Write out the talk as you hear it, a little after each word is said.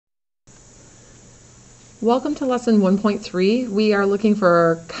Welcome to lesson 1.3. We are looking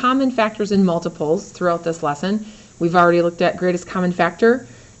for common factors and multiples throughout this lesson. We've already looked at greatest common factor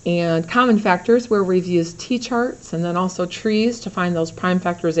and common factors where we've used t-charts and then also trees to find those prime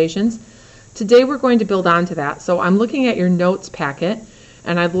factorizations. Today we're going to build on to that. So I'm looking at your notes packet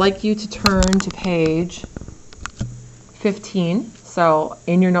and I'd like you to turn to page 15. So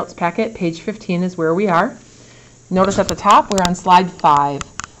in your notes packet, page 15 is where we are. Notice at the top we're on slide 5.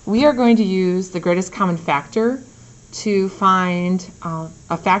 We are going to use the greatest common factor to find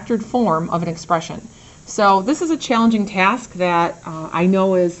a factored form of an expression. So this is a challenging task that I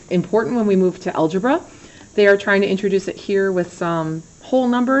know is important when we move to algebra. They are trying to introduce it here with some whole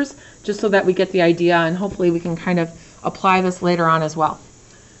numbers just so that we get the idea, and hopefully we can kind of apply this later on as well.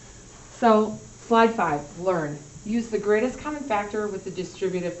 So slide 5, learn. Use the greatest common factor with the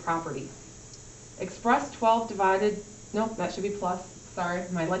distributive property. Express 12 divided, nope, that should be plus. Sorry,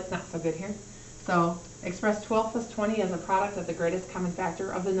 my light's not so good here. So express 12 plus 20 as a product of the greatest common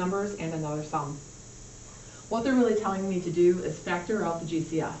factor of the numbers and another sum. What they're really telling me to do is factor out the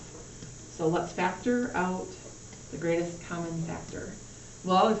GCF. So let's factor out the greatest common factor.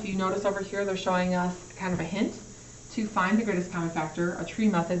 Well, if you notice over here, they're showing us kind of a hint. To find the greatest common factor, a tree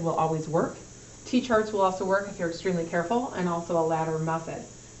method will always work. T-charts will also work if you're extremely careful, and also a ladder method.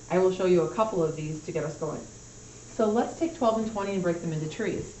 I will show you a couple of these to get us going. So let's take 12 and 20 and break them into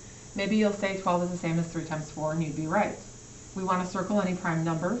trees. Maybe you'll say 12 is the same as 3 times 4, and you'd be right. We want to circle any prime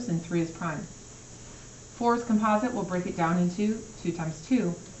numbers, and 3 is prime. 4 is composite. We'll break it down into 2 times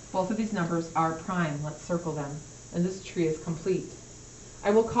 2. Both of these numbers are prime. Let's circle them. And this tree is complete.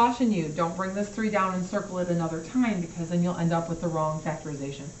 I will caution you, don't bring this 3 down and circle it another time, because then you'll end up with the wrong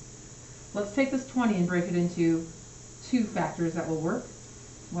factorization. Let's take this 20 and break it into 2 factors that will work.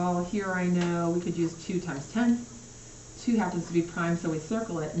 Well, here I know we could use 2 times 10. 2 happens to be prime, so we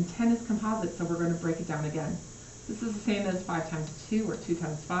circle it, and 10 is composite, so we're going to break it down again. This is the same as 5 times 2, or 2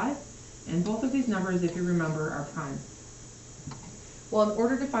 times 5, and both of these numbers, if you remember, are prime. Well, in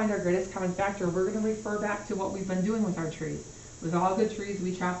order to find our greatest common factor, we're going to refer back to what we've been doing with our trees. With all good trees,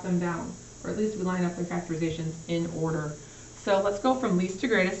 we chop them down, or at least we line up their factorizations in order. So let's go from least to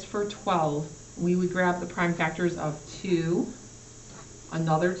greatest. For 12, we would grab the prime factors of 2,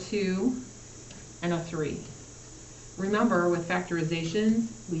 another 2, and a 3. Remember, with factorizations,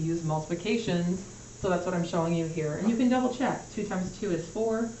 we use multiplications, so that's what I'm showing you here. And you can double check. 2 times 2 is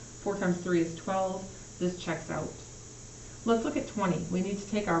 4, 4 times 3 is 12. This checks out. Let's look at 20. We need to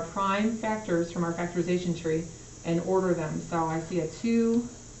take our prime factors from our factorization tree and order them. So I see a 2,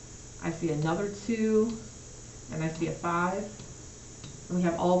 I see another 2, and I see a 5. And we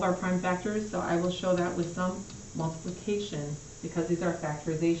have all of our prime factors, so I will show that with some multiplication because these are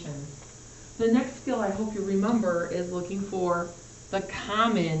factorizations. The next skill I hope you remember is looking for the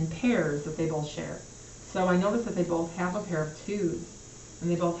common pairs that they both share. So I notice that they both have a pair of 2's,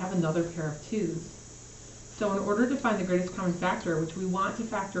 and they both have another pair of 2's. So in order to find the greatest common factor, which we want to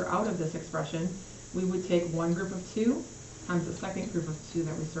factor out of this expression, we would take one group of 2 times the second group of 2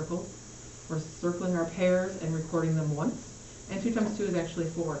 that we circled. We're circling our pairs and recording them once, and 2 times 2 is actually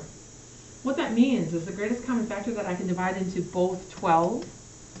 4. What that means is the greatest common factor that I can divide into both 12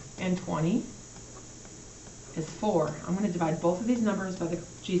 and 20 is 4. I'm going to divide both of these numbers by the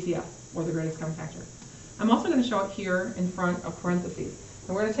GCF, or the greatest common factor. I'm also going to show it here in front of parentheses.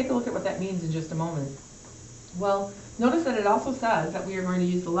 And we're going to take a look at what that means in just a moment. Well, notice that it also says that we are going to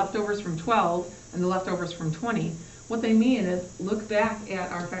use the leftovers from 12 and the leftovers from 20. What they mean is look back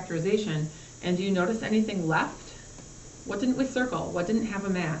at our factorization, and do you notice anything left? What didn't we circle? What didn't have a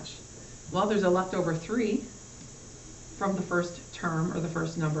match? Well, there's a leftover 3 from the first term, or the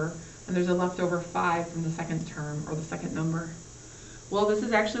first number, and there's a leftover 5 from the second term, or the second number. Well, this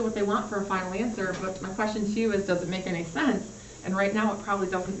is actually what they want for a final answer, but my question to you is, does it make any sense? And right now it probably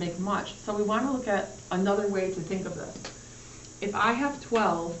doesn't make much. So we want to look at another way to think of this. If I have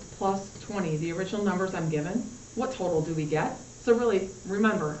 12 plus 20, the original numbers I'm given, what total do we get? So really,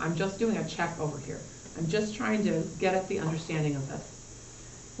 remember, I'm just doing a check over here. I'm just trying to get at the understanding of this.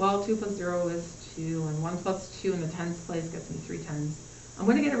 Well, 2 plus 0 is 2, and 1 plus 2 in the tens place gets me 3 tens. I'm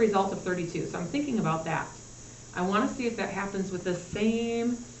going to get a result of 32, so I'm thinking about that. I want to see if that happens with the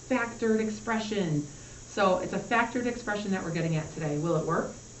same factored expression. So it's a factored expression that we're getting at today. Will it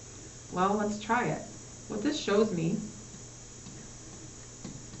work? Well, let's try it. What this shows me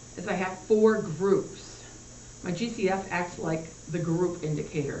is I have 4 groups. My GCF acts like the group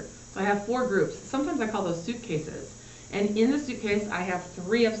indicator. So I have 4 groups. Sometimes I call those suitcases. And in the suitcase, I have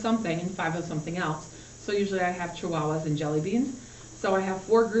 3 of something and 5 of something else. So usually I have chihuahuas and jelly beans. So I have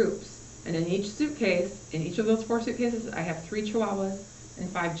 4 groups. And in each suitcase, in each of those 4 suitcases, I have 3 chihuahuas and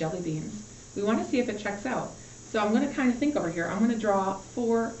 5 jelly beans. We want to see if it checks out. So I'm going to kind of think over here. I'm going to draw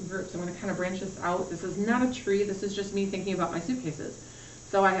 4 groups. I'm going to kind of branch this out. This is not a tree. This is just me thinking about my suitcases.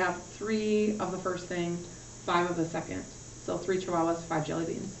 So I have 3 of the first thing, 5 of the second. So 3 chihuahuas, 5 jelly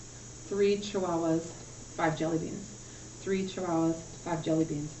beans. 3 chihuahuas, 5 jelly beans. 3 chihuahuas, 5 jelly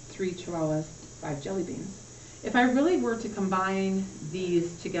beans. 3 chihuahuas, 5 jelly beans. If I really were to combine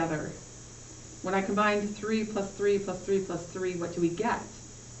these together, when I combine 3 plus 3 plus 3 plus 3, what do we get?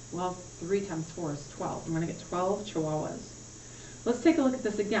 Well, 3 times 4 is 12. I'm going to get 12 chihuahuas. Let's take a look at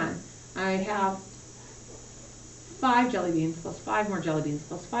this again. I have 5 jelly beans plus 5 more jelly beans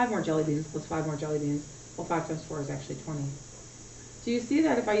plus 5 more jelly beans plus 5 more jelly beans. Well, 5 times 4 is actually 20. Do you see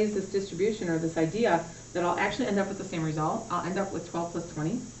that if I use this distribution or this idea that I'll actually end up with the same result? I'll end up with 12 plus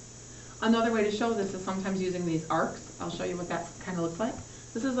 20. Another way to show this is sometimes using these arcs. I'll show you what that kind of looks like.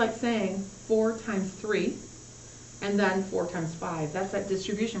 This is like saying 4 times 3 and then 4 times 5. That's that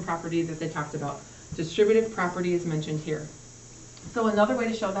distribution property that they talked about. Distributive property is mentioned here. So another way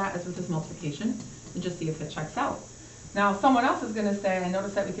to show that is with this multiplication and just see if it checks out. Now someone else is going to say, I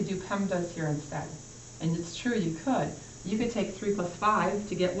noticed that we could do PEMDAS here instead. And it's true, you could. You could take 3 plus 5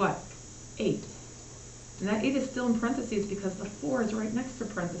 to get what? 8. And that 8 is still in parentheses because the 4 is right next to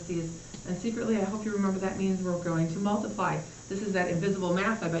parentheses. And secretly, I hope you remember that means we're going to multiply. This is that invisible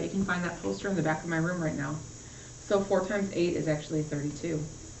math. I bet you can find that poster in the back of my room right now. So 4 times 8 is actually 32.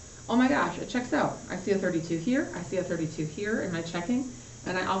 Oh my gosh, it checks out. I see a 32 here. I see a 32 here in my checking.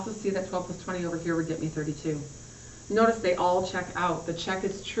 And I also see that 12 plus 20 over here would get me 32. Notice they all check out. The check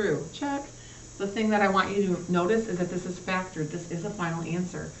is true. Check. The thing that I want you to notice is that this is factored. This is a final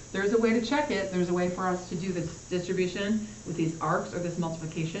answer. There's a way to check it. There's a way for us to do this distribution with these arcs or this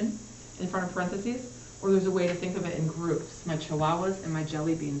multiplication in front of parentheses, or there's a way to think of it in groups, my chihuahuas and my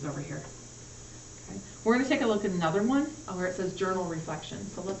jelly beans over here. Okay. We're going to take a look at another one where it says journal reflection.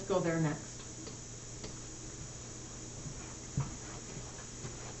 So let's go there next.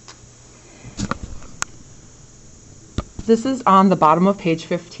 This is on the bottom of page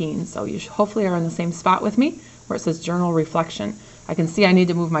 15, so you hopefully are in the same spot with me where it says journal reflection. I can see I need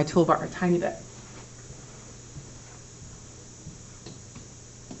to move my toolbar a tiny bit.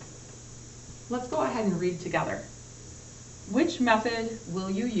 Let's go ahead and read together. Which method will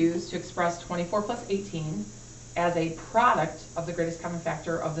you use to express 24 plus 18 as a product of the greatest common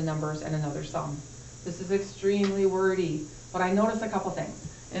factor of the numbers and another sum? This is extremely wordy, but I noticed a couple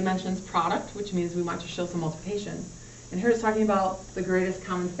things. It mentions product, which means we want to show some multiplication. And here it's talking about the greatest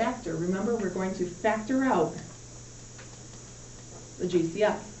common factor. Remember, we're going to factor out the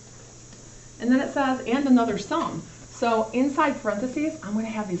GCF. And then it says, and another sum. So inside parentheses, I'm going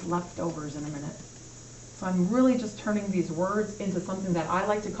to have these leftovers in a minute. So I'm really just turning these words into something that I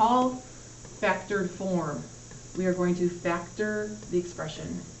like to call factored form. We are going to factor the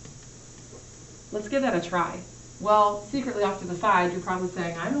expression. Let's give that a try. Well, secretly off to the side, you're probably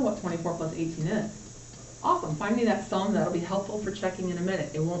saying, I know what 24 plus 18 is. Awesome, find me that sum. That'll be helpful for checking in a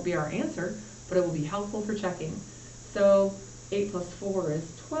minute. It won't be our answer, but it will be helpful for checking. So 8 plus 4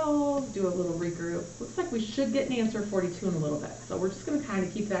 is 12. Do a little regroup. Looks like we should get an answer 42 in a little bit. So we're just going to kind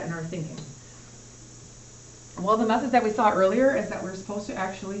of keep that in our thinking. Well, the method that we saw earlier is that we're supposed to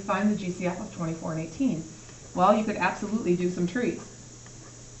actually find the GCF of 24 and 18. Well, you could absolutely do some trees.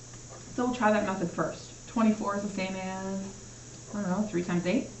 So we'll try that method first. 24 is the same as, I don't know, 3 times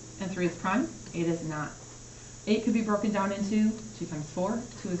 8, and 3 is prime. 8 is not. 8 could be broken down into 2 times 4.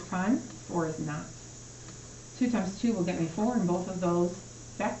 2 is prime, 4 is not. 2 times 2 will get me 4, and both of those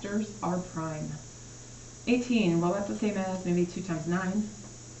factors are prime. 18, well, that's the same as maybe 2 times 9.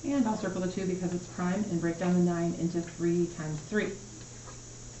 And I'll circle the 2 because it's prime and break down the 9 into 3 times 3.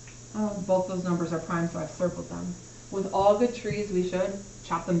 Both those numbers are prime, so I've circled them. With all good trees, we should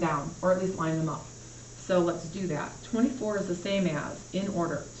chop them down, or at least line them up. So let's do that. 24 is the same as, in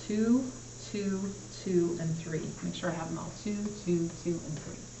order, 2, 2, 2, and 3. Make sure I have them all. 2, 2, 2, and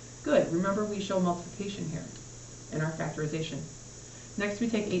 3. Good. Remember, we show multiplication here in our factorization. Next, we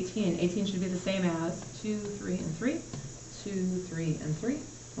take 18. 18 should be the same as 2, 3, and 3. 2, 3, and 3.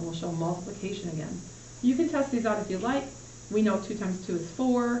 And we'll show multiplication again. You can test these out if you like. We know 2 times 2 is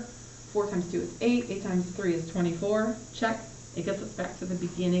 4. 4 times 2 is 8. 8 times 3 is 24. Check. It gets us back to the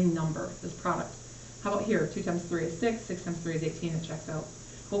beginning number, this product. How about here? 2 times 3 is 6. 6 times 3 is 18. It checks out.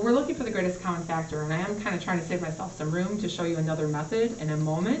 Well, we're looking for the greatest common factor, and I am kind of trying to save myself some room to show you another method in a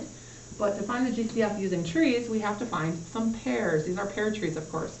moment. But to find the GCF using trees, we have to find some pairs. These are pair trees, of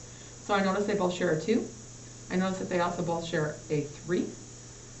course. So I notice they both share a 2. I notice that they also both share a 3.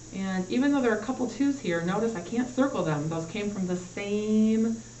 And even though there are a couple 2's here, notice I can't circle them. Those came from the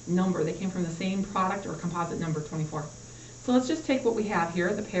same number. They came from the same product or composite number, 24. So let's just take what we have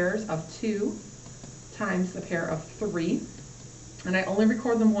here, the pairs of 2 times the pair of 3. And I only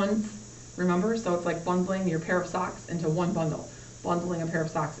record them once, remember? So it's like bundling your pair of socks into one bundle. Bundling a pair of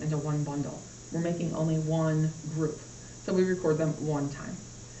socks into one bundle. We're making only one group. So we record them one time.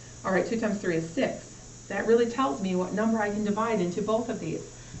 All right, 2 times 3 is 6. That really tells me what number I can divide into both of these.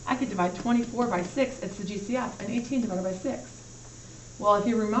 I could divide 24 by 6, it's the GCF, and 18 divided by 6. Well, if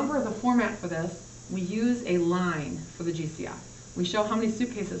you remember the format for this, we use a line for the GCF. We show how many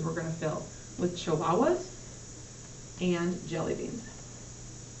suitcases we're going to fill with chihuahuas and jelly beans.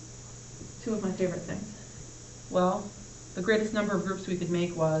 2 of my favorite things. Well, the greatest number of groups we could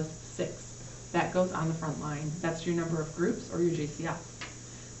make was 6. That goes on the front line. That's your number of groups or your GCF.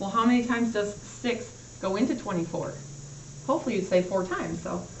 Well, how many times does 6 go into 24? Hopefully you'd say 4 times,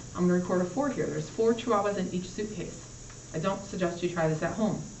 so I'm going to record a 4 here. There's 4 chihuahuas in each suitcase. I don't suggest you try this at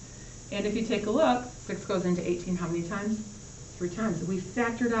home. And if you take a look, 6 goes into 18 how many times? 3 times. We've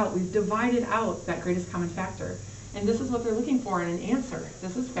factored out, we've divided out that greatest common factor. And this is what they're looking for in an answer.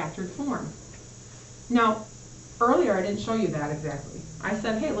 This is factored form. Now, earlier I didn't show you that exactly. I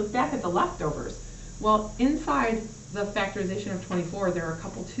said, hey, look back at the leftovers. Well, inside the factorization of 24, there are a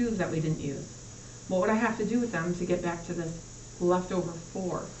couple 2's that we didn't use. What would I have to do with them to get back to this leftover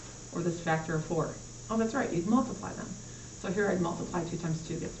 4, or this factor of 4? Oh, that's right, you'd multiply them. So here I'd multiply 2 times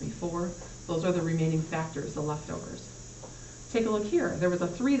 2 gets me 4. Those are the remaining factors, the leftovers. Take a look here. There was a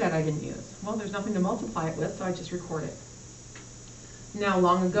 3 that I didn't use. Well, there's nothing to multiply it with, so I just record it. Now,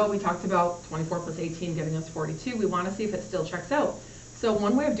 long ago, we talked about 24 plus 18 giving us 42. We want to see if it still checks out. So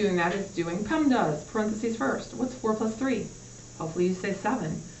one way of doing that is doing PEMDAS, parentheses first. What's 4 plus 3? Hopefully you say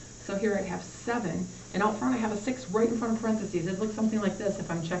 7. So here I have 7. And out front I have a 6 right in front of parentheses. It looks something like this if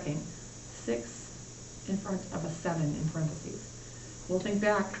I'm checking. 6 in front of a 7 in parentheses. We'll think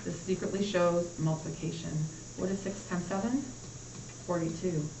back. This secretly shows multiplication. What is 6 times 7?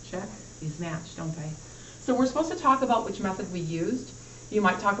 42. Check. These match, don't they? So we're supposed to talk about which method we used. You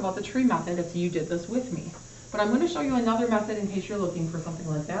might talk about the tree method if you did this with me. But I'm going to show you another method in case you're looking for something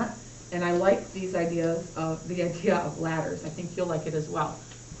like that. And I like these ideas of the idea of ladders. I think you'll like it as well.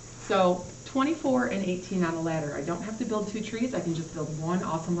 So 24 and 18 on a ladder. I don't have to build 2 trees. I can just build one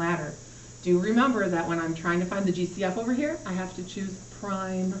awesome ladder. Do remember that when I'm trying to find the GCF over here, I have to choose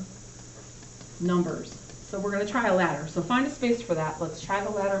prime numbers. So we're going to try a ladder. So find a space for that. Let's try the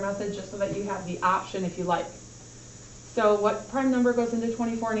ladder method just so that you have the option if you like. So what prime number goes into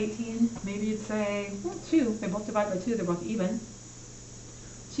 24 and 18? Maybe you'd say, well, 2. They both divide by 2. They're both even.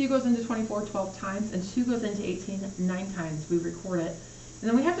 2 goes into 24 12 times, and 2 goes into 18 9 times. We record it. And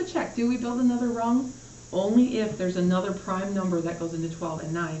then we have to check, do we build another rung? Only if there's another prime number that goes into 12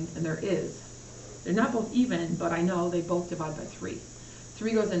 and 9, and there is. They're not both even, but I know they both divide by 3.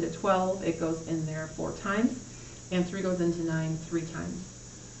 3 goes into 12, it goes in there 4 times, and 3 goes into 9 3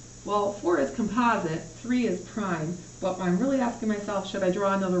 times. Well, 4 is composite, 3 is prime, but I'm really asking myself, should I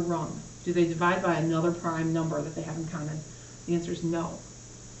draw another rung? Do they divide by another prime number that they have in common? The answer is no.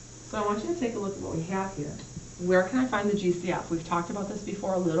 So I want you to take a look at what we have here. Where can I find the GCF? We've talked about this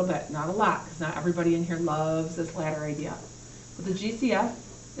before a little bit, not a lot, because not everybody in here loves this ladder idea. But the GCF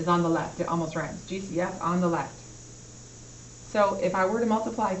is on the left. It almost rhymes. GCF on the left. So if I were to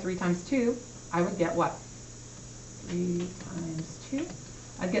multiply 3 times 2, I would get what? 3 times 2?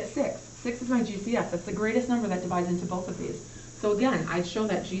 I'd get 6. 6 is my GCF. That's the greatest number that divides into both of these. So again, I'd show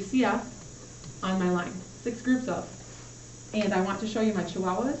that GCF on my line. 6 groups of. And I want to show you my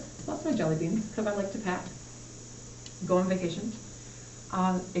chihuahuas, plus my jelly beans, because I like to pack. Go on vacation.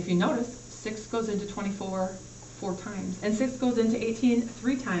 If you notice, 6 goes into 24 4 times, and 6 goes into 18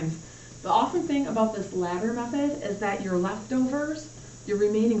 3 times. The awesome thing about this ladder method is that your leftovers, your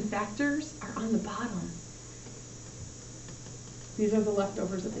remaining factors, are on the bottom. These are the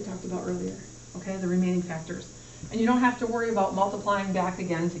leftovers that they talked about earlier, okay, the remaining factors. And you don't have to worry about multiplying back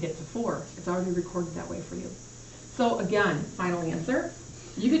again to get to 4. It's already recorded that way for you. So again, final answer.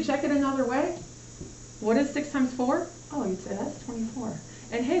 You could check it another way. What is 6 times 4? Oh, you'd say that's 24.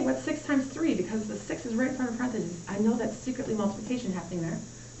 And hey, what's 6 times 3? Because the 6 is right in front of parentheses. I know that's secretly multiplication happening there.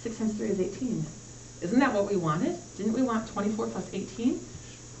 6 times 3 is 18. Isn't that what we wanted? Didn't we want 24 plus 18?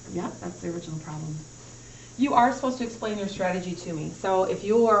 Yeah, that's the original problem. You are supposed to explain your strategy to me. So if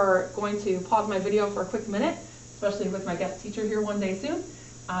you are going to pause my video for a quick minute, especially with my guest teacher here one day soon,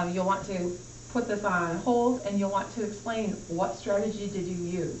 you'll want to put this on hold and you'll want to explain what strategy did you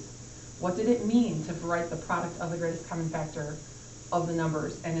use? What did it mean to write the product of the greatest common factor of the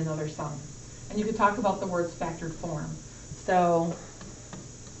numbers and another sum? And you could talk about the words factored form. So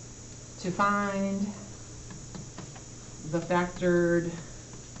to find the factored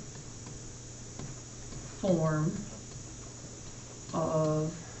form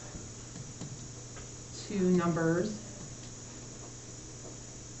of two numbers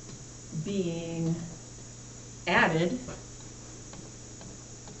being added,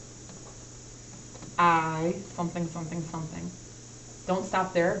 I something something something. Don't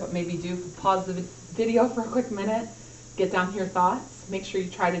stop there, but maybe do pause the video for a quick minute, get down to your thoughts, make sure you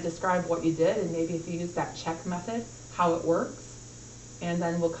try to describe what you did, and maybe if you use that check method, how it works, and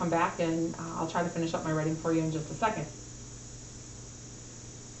then we'll come back and I'll try to finish up my writing for you in just a second.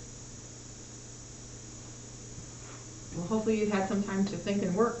 Well, hopefully you've had some time to think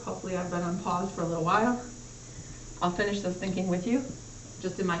and work. Hopefully I've been on pause for a little while. I'll finish this thinking with you,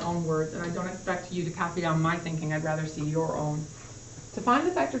 just in my own words, and I don't expect you to copy down my thinking. I'd rather see your own. To find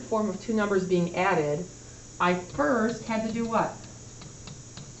the factored form of two numbers being added, I first had to do what?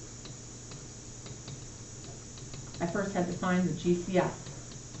 I first had to find the GCF,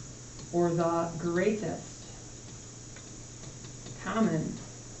 or the greatest common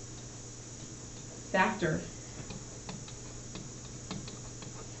factor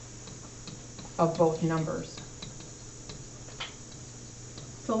of both numbers.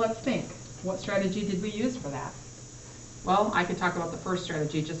 So let's think. What strategy did we use for that? Well, I could talk about the first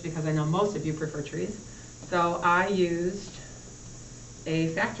strategy just because I know most of you prefer trees. So I used a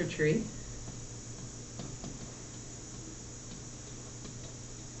factor tree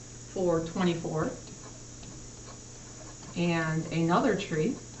for 24 and another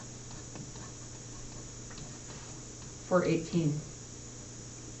tree for 18.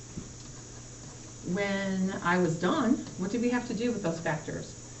 When I was done, what did we have to do with those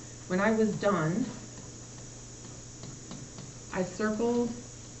factors? When I was done, I circled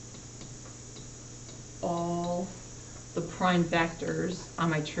all the prime factors on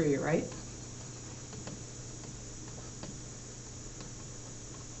my tree, right?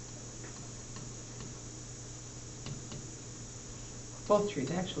 Both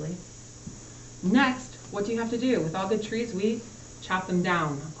trees, actually. Next, what do you have to do? With all good trees, we chop them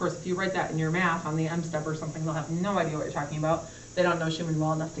down. Of course, if you write that in your math on the M step or something, they'll have no idea what you're talking about. They don't know Schumann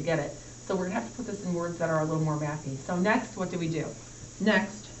well enough to get it. So we're going to have to put this in words that are a little more mathy. So next, what do we do?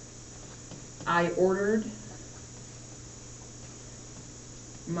 Next, I ordered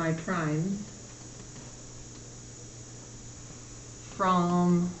my primes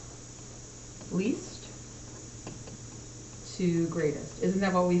from least to greatest. Isn't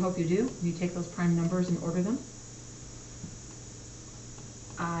that what we hope you do? You take those prime numbers and order them.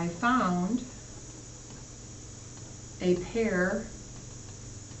 I found a pair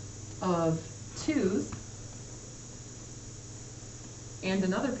of 2s and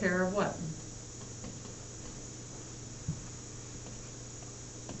another pair of what?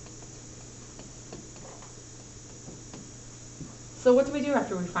 So what do we do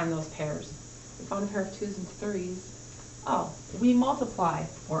after we find those pairs? We found a pair of 2s and 3s. Oh, we multiply,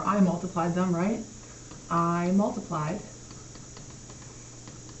 or I multiplied them, right? I multiplied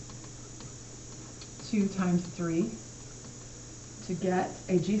 2 times 3 to get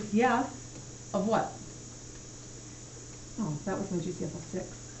a GCF of what? Oh, that was my GCF of 6.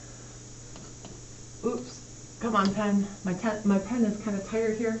 Oops. Come on, pen. My pen is kind of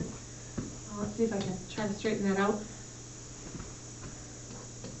tired here. Let's see if I can try to straighten that out.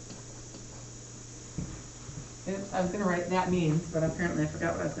 Oops, I was going to write that means, but apparently I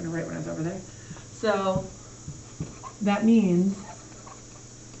forgot what I was going to write when I was over there. So that means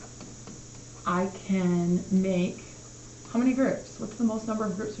I can make, how many groups? What's the most number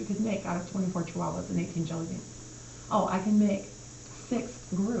of groups we could make out of 24 chihuahuas and 18 jelly beans? Oh, I can make 6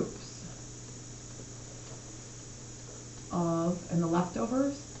 groups of, and the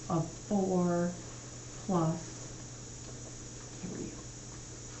leftovers of 4 plus 3.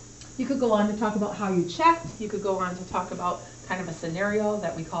 You could go on to talk about how you checked. You could go on to talk about kind of a scenario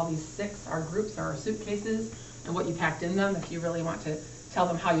that we call these 6, our groups, our suitcases, and what you packed in them if you really want to tell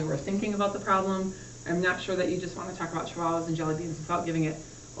them how you were thinking about the problem. I'm not sure that you just want to talk about chihuahuas and jelly beans without giving it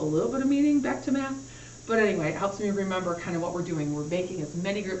a little bit of meaning back to math. But anyway, it helps me remember kind of what we're doing. We're making as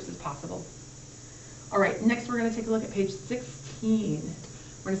many groups as possible. All right, next we're going to take a look at page 16.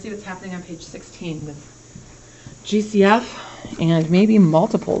 We're going to see what's happening on page 16 with GCF and maybe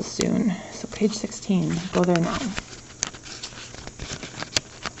multiples soon. So page 16, go there now.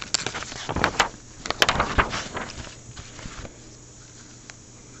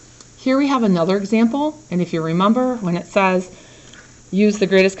 Here we have another example, and if you remember when it says use the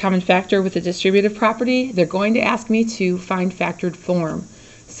greatest common factor with a distributive property, they're going to ask me to find factored form.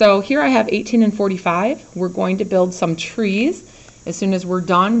 So here I have 18 and 45. We're going to build some trees. As soon as we're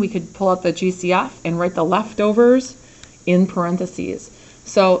done, we could pull out the GCF and write the leftovers in parentheses.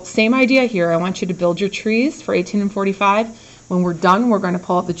 So same idea here. I want you to build your trees for 18 and 45. When we're done, we're going to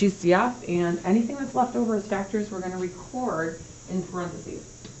pull out the GCF, and anything that's left over as factors we're going to record in parentheses.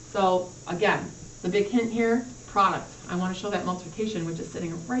 So again, the big hint here, product. I want to show that multiplication, which is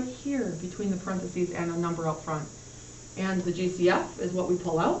sitting right here between the parentheses and a number out front. And the GCF is what we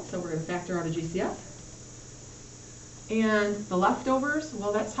pull out, so we're going to factor out a GCF. And the leftovers,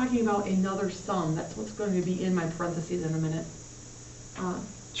 well, that's talking about another sum. That's what's going to be in my parentheses in a minute.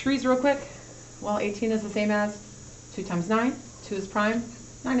 Trees real quick. Well, 18 is the same as 2 times 9. 2 is prime.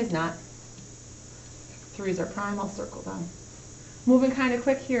 9 is not. 3's are prime. I'll circle them. Moving kind of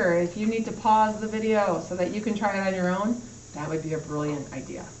quick here. If you need to pause the video so that you can try it on your own, that would be a brilliant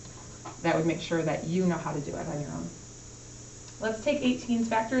idea. That would make sure that you know how to do it on your own. Let's take 18's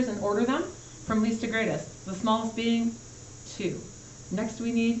factors and order them from least to greatest. The smallest being 2. Next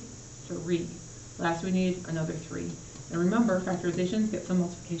we need 3. Last we need another 3. And remember, factorizations get some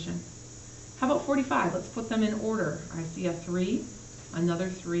multiplication. How about 45? Let's put them in order. I see a 3, another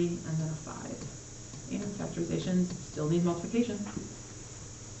 3, and then a 5. And factorizations still need multiplication.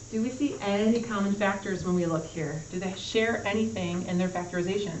 Do we see any common factors when we look here? Do they share anything in their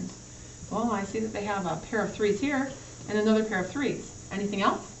factorizations? Well, I see that they have a pair of 3's here and another pair of 3's. Anything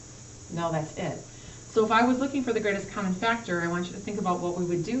else? No, that's it. So if I was looking for the greatest common factor, I want you to think about what we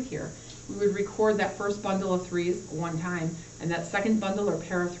would do here. We would record that first bundle of 3's one time, and that second bundle or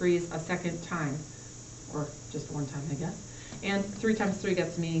pair of 3's a second time, or just one time, I guess. And 3 times 3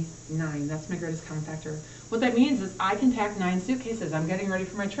 gets me 9. That's my greatest common factor. What that means is I can pack 9 suitcases. I'm getting ready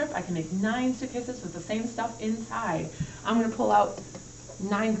for my trip. I can make 9 suitcases with the same stuff inside. I'm going to pull out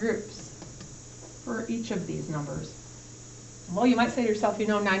 9 groups for each of these numbers. Well, you might say to yourself, you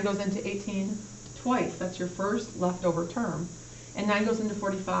know, 9 goes into 18 twice. That's your first leftover term. And 9 goes into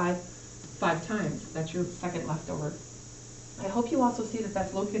 45 5 times. That's your second leftover. I hope you also see that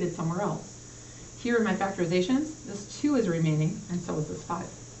that's located somewhere else. Here in my factorizations, this 2 is remaining, and so is this 5.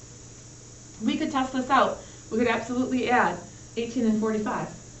 We could test this out. We could absolutely add 18 and 45.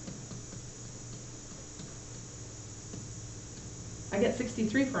 I get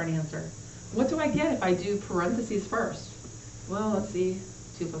 63 for an answer. What do I get if I do parentheses first? Well, let's see.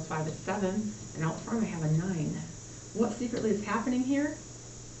 2 plus 5 is 7, and out front I have a 9. What secretly is happening here?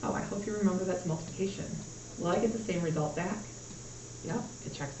 Oh, I hope you remember that's multiplication. Will I get the same result back? Yep,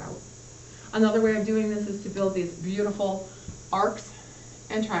 it checks out. Another way of doing this is to build these beautiful arcs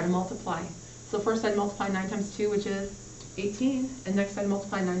and try to multiply. So first I'd multiply 9 times 2, which is 18, and next I'd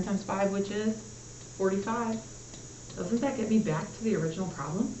multiply 9 times 5, which is 45. Doesn't that get me back to the original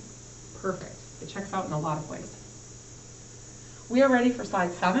problem? Perfect. It checks out in a lot of ways. We are ready for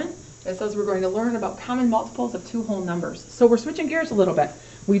slide 7. It says we're going to learn about common multiples of 2 whole numbers. So we're switching gears a little bit.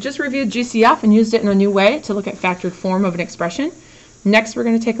 We just reviewed GCF and used it in a new way to look at factored form of an expression. Next, we're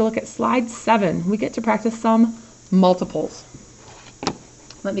going to take a look at slide 7. We get to practice some multiples.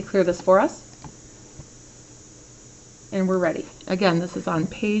 Let me clear this for us. And we're ready. Again, this is on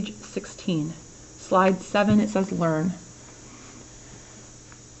page 16. Slide 7, it says learn.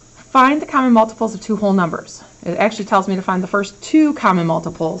 Find the common multiples of 2 whole numbers. It actually tells me to find the first 2 common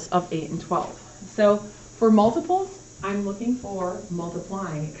multiples of 8 and 12. So for multiples, I'm looking for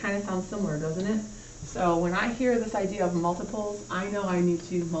multiplying. It kind of sounds similar, doesn't it? So when I hear this idea of multiples, I know I need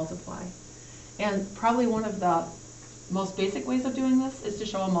to multiply. And probably one of the most basic ways of doing this is to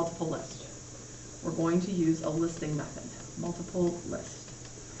show a multiple list. We're going to use a listing method, multiple list.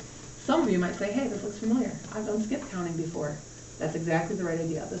 Some of you might say, hey, this looks familiar. I've done skip counting before. That's exactly the right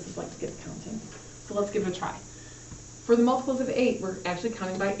idea. This is like skip counting. So let's give it a try. For the multiples of 8, we're actually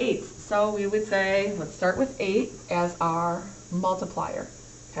counting by 8s. So we would say, let's start with 8 as our multiplier,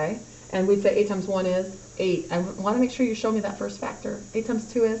 okay? And we'd say 8 times 1 is 8. I want to make sure you show me that first factor. 8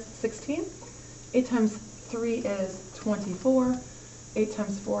 times 2 is 16. 8 times 3 is 24. 8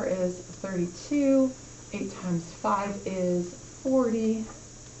 times 4 is 32. 8 times 5 is 40.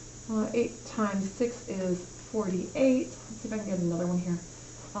 8 times 6 is 48. Let's see if I can get another one here.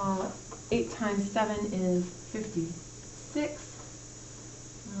 8 times 7 is 56.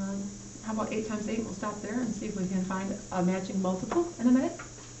 How about 8 times 8? We'll stop there and see if we can find a matching multiple in a minute.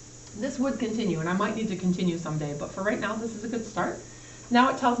 This would continue, and I might need to continue someday, but for right now, this is a good start. Now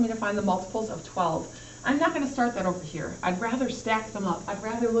it tells me to find the multiples of 12. I'm not going to start that over here. I'd rather stack them up. I'd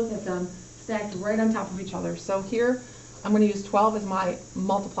rather look at them stacked right on top of each other. So here, I'm going to use 12 as my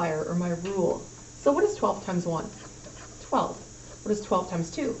multiplier, or my rule. So what is 12 times 1? 12. What is 12 times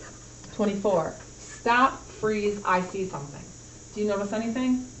 2? 24. Stop, freeze, I see something. Do you notice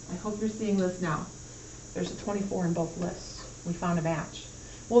anything? I hope you're seeing this now. There's a 24 in both lists. We found a match.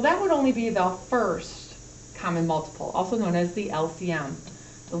 Well, that would only be the first common multiple, also known as the LCM,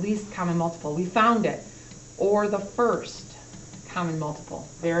 the least common multiple. We found it, or the first common multiple.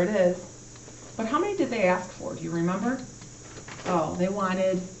 There it is. But how many did they ask for? Do you remember? Oh, they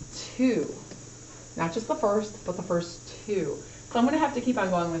wanted 2. Not just the first, but the first 2. So I'm going to have to keep on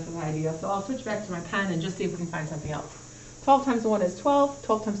going with this idea. So I'll switch back to my pen and just see if we can find something else. 12 times 1 is 12.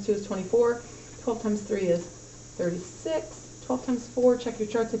 12 times 2 is 24. 12 times 3 is 36. 12 times 4, check your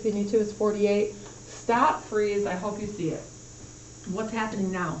charts if you need to, is 48. Stop, freeze. I hope you see it. What's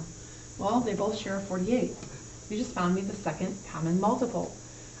happening now? Well, they both share 48. You just found me the second common multiple.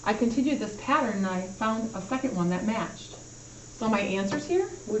 I continued this pattern and I found a second one that matched. So my answers here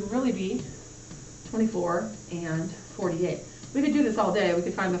would really be 24 and 48. We could do this all day. We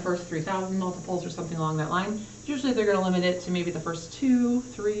could find the first 3,000 multiples or something along that line. Usually they're going to limit it to maybe the first 2,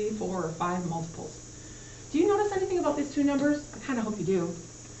 3, 4, or 5 multiples. Do you notice anything about these two numbers? I kind of hope you do.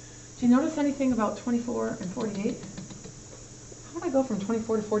 Do you notice anything about 24 and 48? How would I go from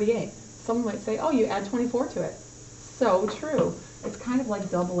 24 to 48? Someone might say, oh, you add 24 to it. So true. It's kind of like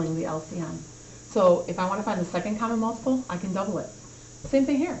doubling the LCM. So if I want to find the second common multiple, I can double it. Same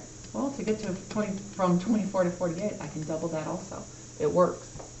thing here. Well, to get to from 24 to 48, I can double that also. It works.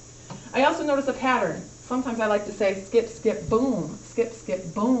 I also notice a pattern. Sometimes I like to say skip, skip, boom, skip,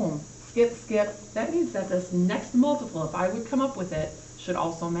 skip, boom, skip, skip. That means that this next multiple, if I would come up with it, should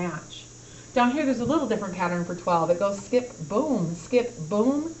also match. Down here, there's a little different pattern for 12. It goes skip, boom, skip,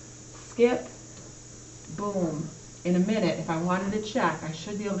 boom, skip, boom. In a minute, if I wanted to check, I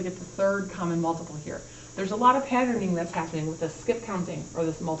should be able to get the third common multiple here. There's a lot of patterning that's happening with this skip counting or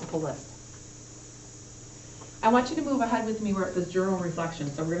this multiple list. I want you to move ahead with me where it says journal reflection.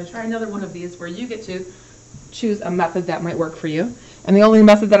 So we're going to try another one of these where you get to choose a method that might work for you. And the only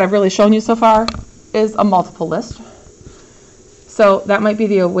method that I've really shown you so far is a multiple list. So that might be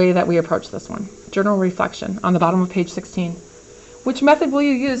the way that we approach this one. Journal reflection on the bottom of page 16. Which method will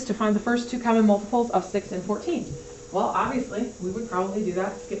you use to find the first 2 common multiples of 6 and 14? Well, obviously, we would probably do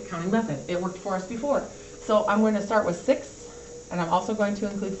that skip counting method. It worked for us before. So I'm going to start with 6, and I'm also going to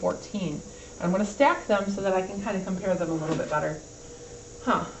include 14. And I'm going to stack them so that I can kind of compare them a little bit better.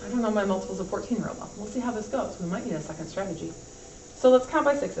 I don't know my multiples of 14 real well. We'll see how this goes. We might need a second strategy. So let's count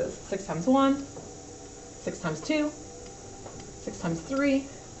by 6s. 6 times 1, 6 times 2, 6 times 3,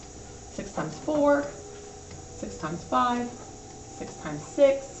 6 times 4, 6 times 5, 6 times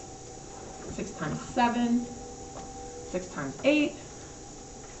 6, 6 times 7, 6 times 8,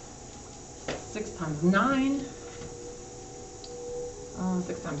 6 times 9,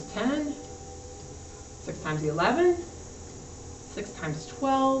 6 times 10, 6 times 11, 6 times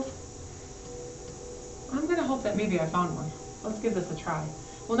 12. I'm going to hope that maybe I found one. Let's give this a try.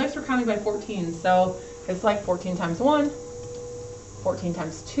 Well, next we're counting by 14, so it's like 14 times 1, 14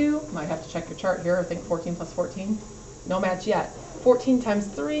 times 2. Might have to check your chart here. I think 14 plus 14. No match yet. 14 times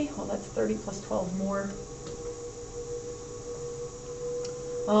 3, well, that's 30 plus 12 more.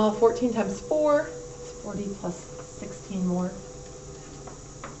 14 times 4, it's 40 plus 16 more.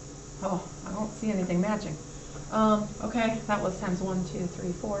 Oh, I don't see anything matching. Okay, that was times 1, 2,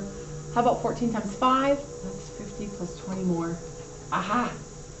 3, 4. How about 14 times 5? That's 50 plus 20 more. Aha!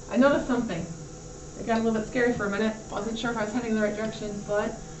 I noticed something. It got a little bit scary for a minute. Wasn't sure if I was heading in the right direction,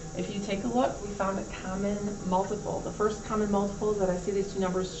 but if you take a look, we found a common multiple. The first common multiple that I see these two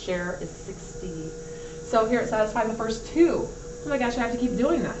numbers share is 60. So here it satisfies the first 2. Oh my gosh, I have to keep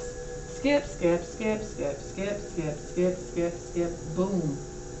doing this. Skip, skip, skip, skip, skip, skip, skip, skip, skip, boom.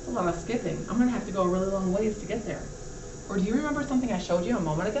 That's a lot of skipping. I'm going to have to go a really long ways to get there. Or do you remember something I showed you a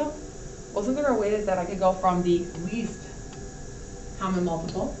moment ago? Wasn't there a way that I could go from the least common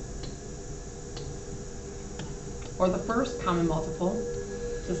multiple or the first common multiple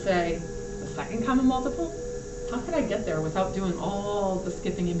to say the second common multiple? How could I get there without doing all the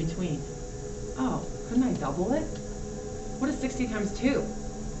skipping in between? Oh, couldn't I double it? What is 60 times 2?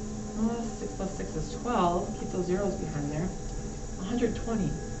 6 plus 6 is 12. Keep those zeros behind there. 120.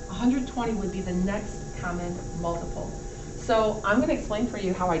 120 would be the next common multiple. So I'm going to explain for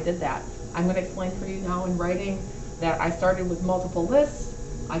you how I did that. I'm going to explain for you now in writing that I started with multiple lists.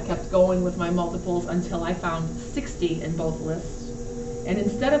 I kept going with my multiples until I found 60 in both lists. And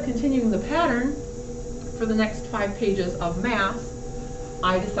instead of continuing the pattern for the next 5 pages of math,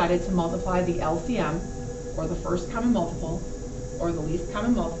 I decided to multiply the LCM, or the first common multiple, or the least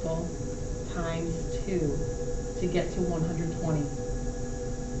common multiple, times 2 to get to 120.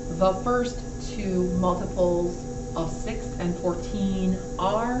 The first 2 multiples of 6 and 14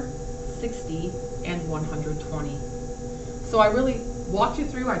 are 60 and 120. So I really walked you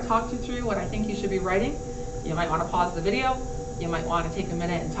through, I talked you through what I think you should be writing. You might want to pause the video. You might want to take a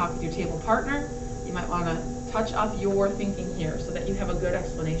minute and talk with your table partner. You might want to touch up your thinking here so that you have a good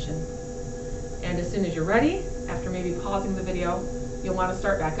explanation. And as soon as you're ready, after maybe pausing the video, you'll want to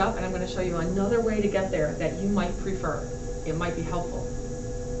start back up, and I'm going to show you another way to get there that you might prefer. It might be helpful.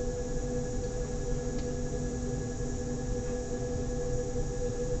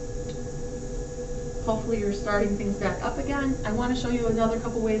 Hopefully you're starting things back up again. I want to show you another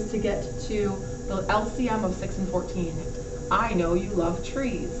couple ways to get to the LCM of 6 and 14. I know you love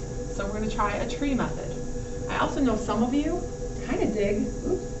trees, so we're going to try a tree method. I also know some of you kind of dig,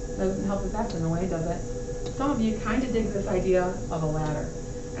 oops, doesn't help if that's in the way, does it? Some of you kind of dig this idea of a ladder,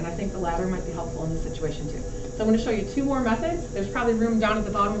 and I think the ladder might be helpful in this situation too. So I'm going to show you two more methods. There's probably room down at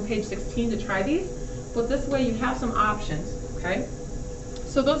the bottom of page 16 to try these, but this way you have some options, okay?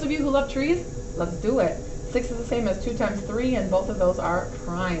 So those of you who love trees, let's do it. 6 is the same as 2 times 3, and both of those are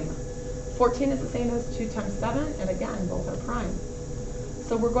prime. 14 is the same as 2 times 7, and again, both are prime.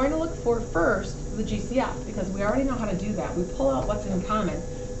 So we're going to look for first the GCF, because we already know how to do that. We pull out what's in common.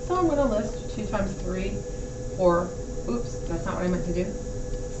 So I'm going to list 2 times 3, or, oops, that's not what I meant to do.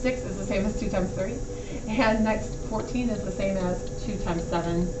 6 is the same as 2 times 3. And next, 14 is the same as 2 times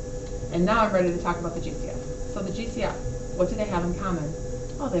 7. And now I'm ready to talk about the GCF. So the GCF, what do they have in common?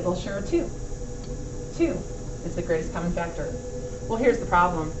 Oh, they both share a 2. 2 is the greatest common factor. Well, here's the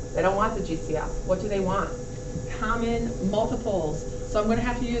problem. They don't want the GCF. What do they want? Common multiples. So I'm going to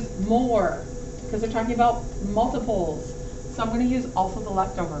have to use more, because they're talking about multiples. So I'm going to use also the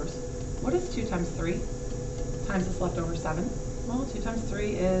leftovers. What is 2 times 3 times this leftover 7? Well, 2 times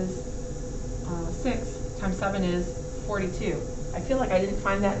 3 is 6 times 7 is 42. I feel like I didn't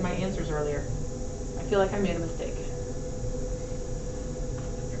find that in my answers earlier. I feel like I made a mistake.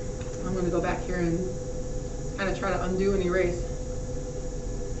 I'm going to go back here and kind of try to undo and erase.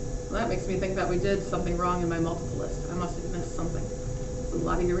 Well, that makes me think that we did something wrong in my multiple list. I must have missed something. There's a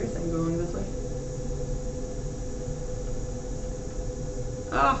lot of erasing going this way.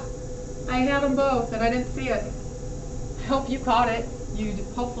 Ah, I had them both and I didn't see it. I hope you caught it. You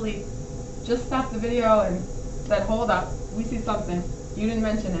hopefully just stopped the video and said, hold up, we see something. You didn't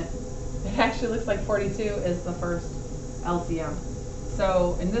mention it. It actually looks like 42 is the first LCM.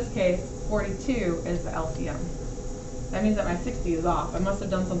 So in this case, 42 is the LCM. That means that my 60 is off. I must have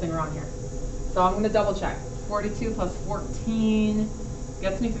done something wrong here. So I'm going to double check. 42 plus 14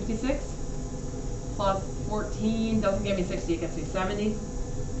 gets me 56. Plus 14 doesn't get me 60, it gets me 70.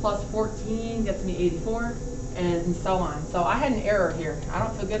 Plus 14 gets me 84, and so on. So I had an error here. I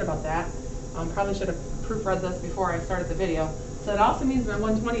don't feel good about that. Probably should have proofread this before I started the video. So it also means my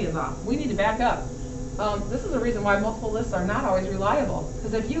 120 is off. We need to back up. This is the reason why multiple lists are not always reliable.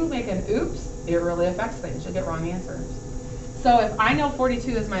 Because if you make an oops, it really affects things. You'll get wrong answers. So if I know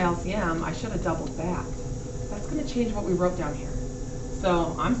 42 is my LCM, I should have doubled back. That's going to change what we wrote down here.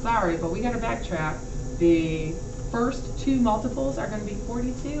 So I'm sorry, but we got to backtrack. The first two multiples are going to be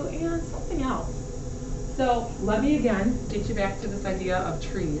 42 and something else. So let me again get you back to this idea of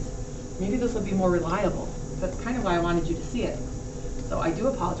trees. Maybe this will be more reliable. That's kind of why I wanted you to see it. So I do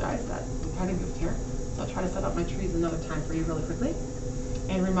apologize that we kind of goofed here. So I'll try to set up my trees another time for you really quickly.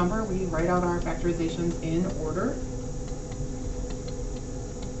 And remember, we write out our factorizations in order.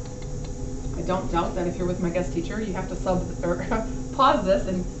 I don't doubt that if you're with my guest teacher, you have to pause this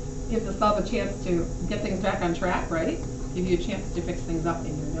and give the sub a chance to get things back on track, right? Give you a chance to fix things up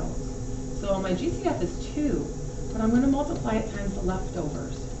in your notes. So my GCF is 2, but I'm going to multiply it times the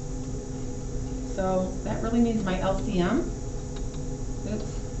leftovers. So that really means my LCM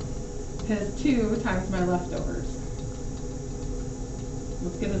is 2 times my leftovers.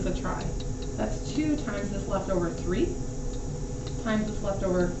 Let's give this a try. That's 2 times this leftover 3 times this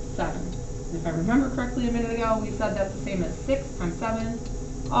leftover 7. And if I remember correctly a minute ago, we said that's the same as 6 times 7.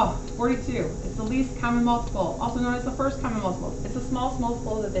 Oh, 42. It's the least common multiple, also known as the first common multiple. It's the smallest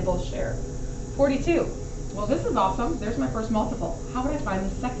multiple that they both share. 42. Well, this is awesome. There's my first multiple. How would I find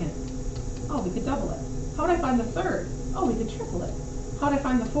the second? Oh, we could double it. How would I find the third? Oh, we could triple it. How would I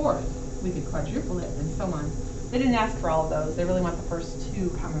find the fourth? We could quadruple it, and so on. They didn't ask for all of those. They really want the first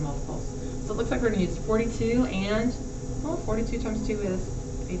 2 common multiples. So it looks like we're going to use 42 and, well, 42 times 2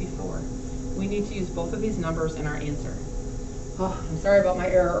 is 84. We need to use both of these numbers in our answer. Oh, I'm sorry about my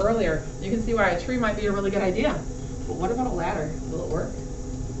error earlier. You can see why a tree might be a really good idea. But what about a ladder? Will it work?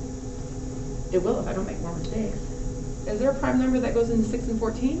 It will if I don't make more mistakes. Is there a prime number that goes into 6 and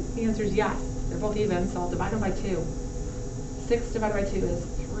 14? The answer is yes. They're both even, so I'll divide them by 2. 6 divided by 2 is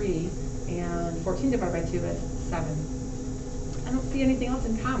 3, and 14 divided by 2 is 7. I don't see anything else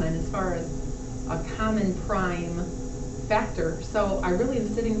in common as far as a common prime factor. So I really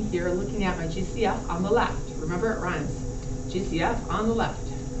am sitting here looking at my GCF on the left. Remember, it rhymes. GCF on the left.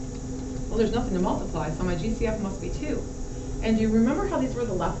 Well, there's nothing to multiply, so my GCF must be 2. And do you remember how these were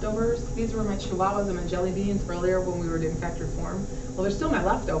the leftovers? These were my chihuahuas and my jelly beans earlier when we were doing factored form. Well, they're still my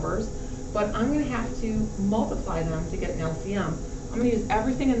leftovers, but I'm going to have to multiply them to get an LCM. I'm going to use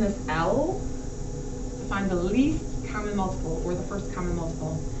everything in this L to find the least common multiple, or the first common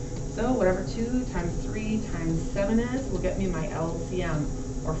multiple. So whatever 2 times 3 times 7 is will get me my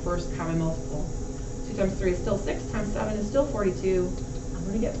LCM, or first common multiple. 2 times 3 is still 6, times 7 is still 42. I'm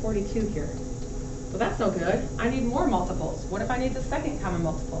going to get 42 here. Well, that's no good. I need more multiples. What if I need the second common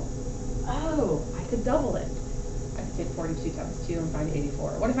multiple? Oh, I could double it. I could take 42 times 2 and find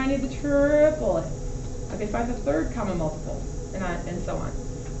 84. What if I need to triple it? I could find the third common multiple, and so on.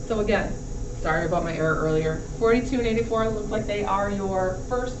 So again, sorry about my error earlier. 42 and 84 look like they are your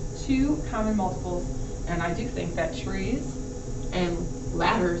first 2 common multiples, and I do think that trees and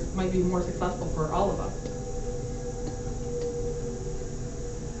ladders might be more successful for all of us.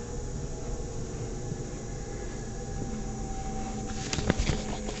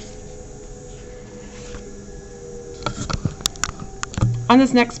 On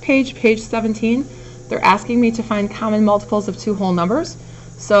this next page, page 17, they're asking me to find common multiples of 2 whole numbers.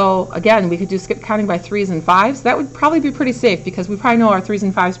 So again, we could do skip counting by 3s and 5s. That would probably be pretty safe because we probably know our 3s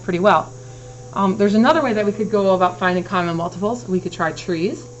and 5s pretty well. There's another way that we could go about finding common multiples. We could try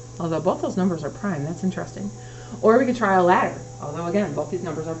trees, although both those numbers are prime. That's interesting. Or we could try a ladder, although again, both these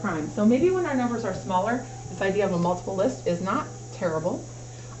numbers are prime. So maybe when our numbers are smaller, this idea of a multiple list is not terrible.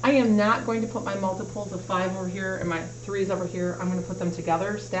 I am not going to put my multiples of 5 over here and my 3s over here. I'm going to put them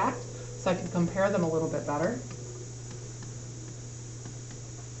together, stacked, so I can compare them a little bit better.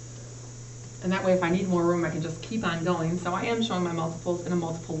 And that way, if I need more room, I can just keep on going. So I am showing my multiples in a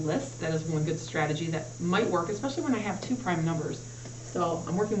multiple list. That is one good strategy that might work, especially when I have 2 prime numbers. So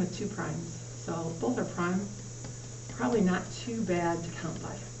I'm working with 2 primes. So both are prime. Probably not too bad to count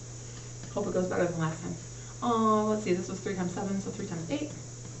by. Hope it goes better than last time. Let's see, this was 3 times 7, so 3 times 8.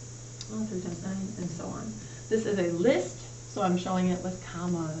 3 times 9, and so on. This is a list, so I'm showing it with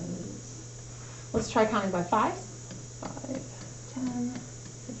commas. Let's try counting by 5s. 5, 10,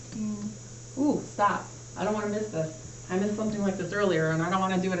 15. Ooh, stop. I don't want to miss this. I missed something like this earlier, and I don't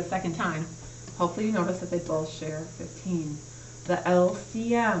want to do it a second time. Hopefully you notice that they both share 15. The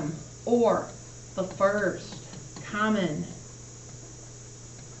LCM, or the first common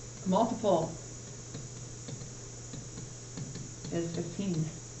multiple, is 15.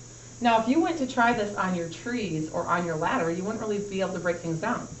 Now, if you went to try this on your trees or on your ladder, you wouldn't really be able to break things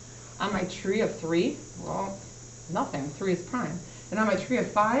down. On my tree of 3, well, nothing. 3 is prime. And on my tree of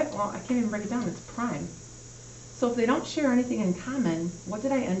 5, well, I can't even break it down. It's prime. So if they don't share anything in common, what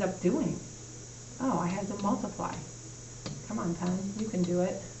did I end up doing? Oh, I had to multiply. Come on, pen. You can do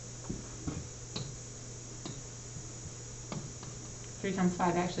it. 3 times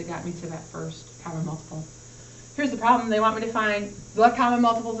 5 actually got me to that first common multiple. Here's the problem. They want me to find the common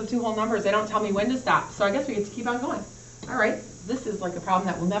multiples of 2 whole numbers. They don't tell me when to stop. So I guess we get to keep on going. All right. This is like a problem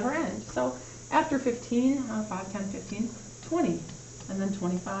that will never end. So after 15, 5, 10, 15, 20, and then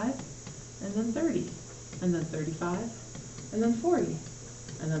 25, and then 30, and then 35, and then 40,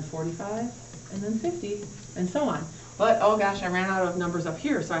 and then 45, and then 50, and so on. But, oh gosh, I ran out of numbers up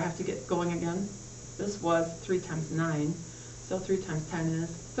here, so I have to get going again. This was 3 times 9, so 3 times 10 is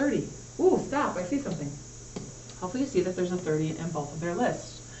 30. Ooh, stop, I see something. Hopefully you see that there's a 30 in both of their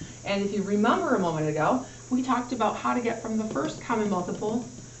lists. And if you remember a moment ago, we talked about how to get from the first common multiple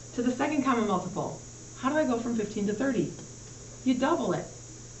to the second common multiple. How do I go from 15 to 30? You double it.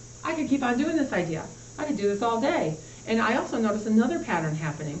 I could keep on doing this idea. I could do this all day. And I also notice another pattern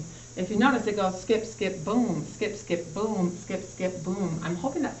happening. If you notice, it goes skip, skip, boom, skip, skip, boom, skip, skip, boom. I'm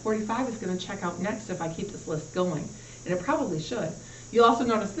hoping that 45 is going to check out next if I keep this list going. And it probably should. You'll also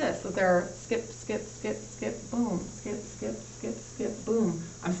notice this, that there are skip, skip, skip, skip, boom, skip, skip, skip, skip, boom.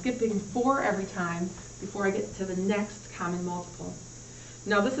 I'm skipping 4 every time before I get to the next common multiple.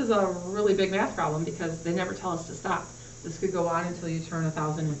 Now this is a really big math problem because they never tell us to stop. This could go on until you turn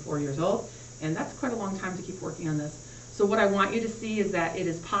 1,004 years old, and that's quite a long time to keep working on this. So what I want you to see is that it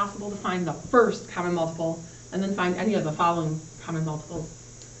is possible to find the first common multiple and then find any of the following common multiples.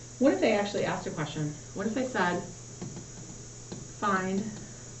 What if they actually asked a question? What if they said, find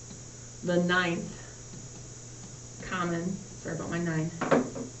the 9th common, sorry about my 9,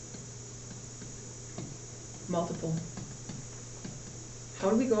 multiple. How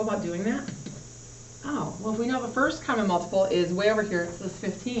do we go about doing that? Oh, well, if we know the first common multiple is way over here, it's this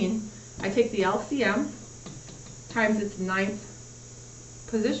 15, I take the LCM times its 9th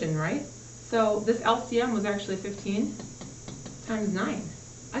position, right? So this LCM was actually 15 times 9.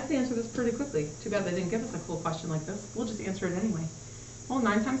 I can answer this pretty quickly. Too bad they didn't give us a cool question like this. We'll just answer it anyway. Well,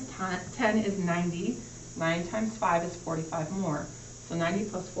 9 times 10 is 90. 9 times 5 is 45 more. So 90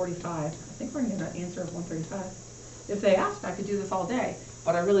 plus 45, I think we're going to get an answer of 135. If they asked, I could do this all day,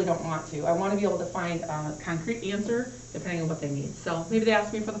 but I really don't want to. I want to be able to find a concrete answer depending on what they need. So maybe they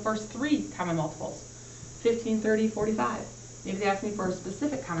asked me for the first 3 common multiples, 15, 30, 45. Maybe they asked me for a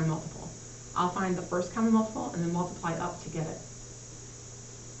specific common multiple. I'll find the first common multiple and then multiply up to get it.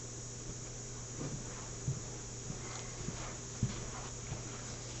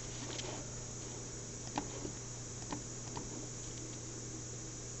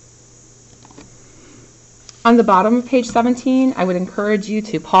 On the bottom of page 17, I would encourage you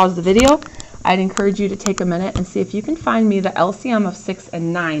to pause the video. I'd encourage you to take a minute and see if you can find me the LCM of 6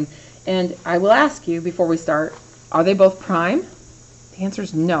 and 9. And I will ask you before we start, are they both prime? The answer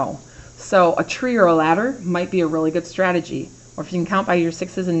is no. So a tree or a ladder might be a really good strategy. Or if you can count by your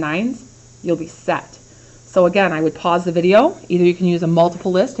 6s and 9s, you'll be set. So again, I would pause the video. Either you can use a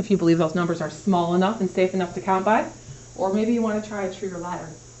multiple list if you believe those numbers are small enough and safe enough to count by, or maybe you want to try a tree or ladder.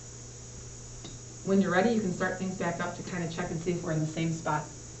 When you're ready, you can start things back up to kind of check and see if we're in the same spot.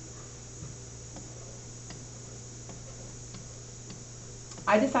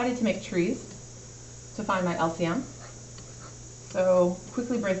 I decided to make trees to find my LCM. So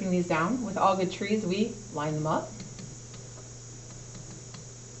quickly breaking these down, with all good trees, we line them up.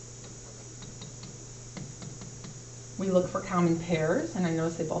 We look for common pairs, and I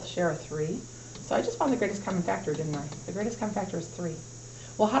notice they both share a 3. So I just found the greatest common factor, didn't I? The greatest common factor is 3.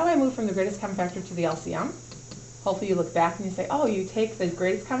 Well, how do I move from the greatest common factor to the LCM? Hopefully you look back and you say, oh, you take the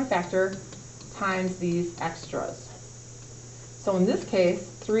greatest common factor times these extras. So in this case,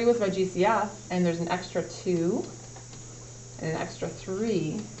 3 was my GCF, and there's an extra 2 and an extra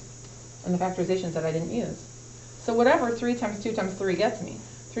 3 in the factorizations that I didn't use. So whatever 3 times 2 times 3 gets me.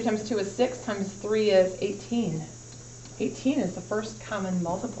 3 times 2 is 6, times 3 is 18. 18 is the first common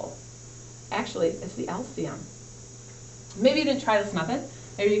multiple. Actually, it's the LCM. Maybe you didn't try this method.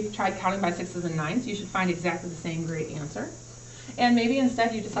 Maybe you tried counting by 6s and 9s. You should find exactly the same great answer. And maybe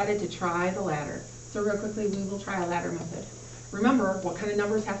instead you decided to try the ladder. So real quickly, we will try a ladder method. Remember, what kind of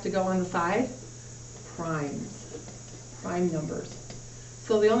numbers have to go on the side? Primes. Prime numbers.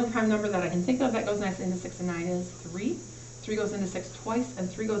 So the only prime number that I can think of that goes nicely into 6 and 9 is 3. 3 goes into 6 twice, and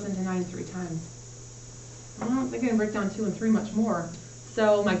 3 goes into 9 3 times. I don't think I can break down 2 and 3 much more.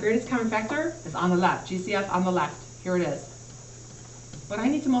 So my greatest common factor is on the left. GCF on the left. Here it is. But I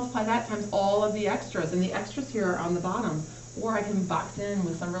need to multiply that times all of the extras, and the extras here are on the bottom. Or I can box in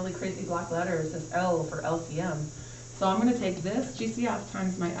with some really crazy block letters as L for LCM. So I'm going to take this GCF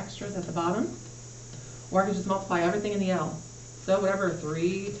times my extras at the bottom, or I can just multiply everything in the L. So whatever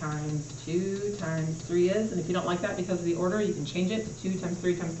 3 times 2 times 3 is, and if you don't like that because of the order, you can change it to 2 times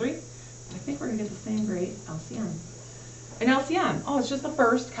 3 times 3. I think we're going to get the same great LCM. And LCM, oh, it's just the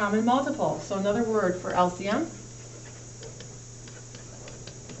first common multiple. So another word for LCM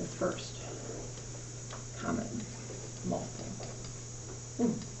is first common multiple.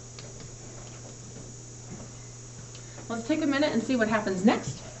 Let's take a minute and see what happens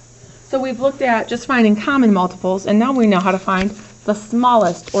next. So we've looked at just finding common multiples, and now we know how to find the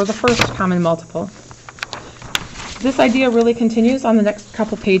smallest or the first common multiple. This idea really continues on the next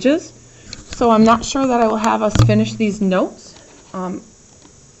couple pages. So I'm not sure that I will have us finish these notes,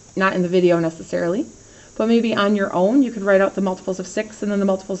 not in the video necessarily, but maybe on your own you could write out the multiples of 6 and then the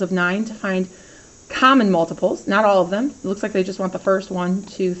multiples of 9 to find common multiples, not all of them. It looks like they just want the first 1,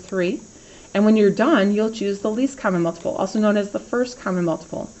 2, 3. And when you're done, you'll choose the least common multiple, also known as the first common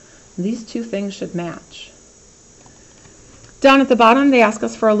multiple. These two things should match. Down at the bottom, they ask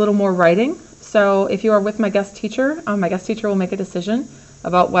us for a little more writing. So if you are with my guest teacher will make a decision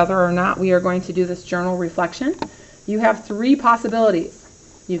about whether or not we are going to do this journal reflection. You have 3 possibilities.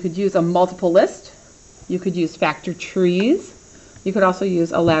 You could use a multiple list, you could use factor trees, you could also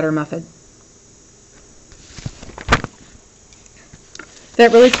use a ladder method.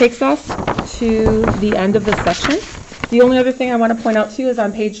 That really takes us to the end of this section. The only other thing I want to point out to you is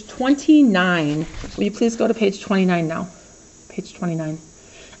on page 29. Will you please go to page 29 now? Page 29.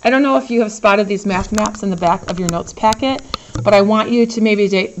 I don't know if you have spotted these math maps in the back of your notes packet, but I want you to maybe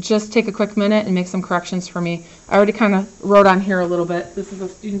just take a quick minute and make some corrections for me. I already kind of wrote on here a little bit. This is a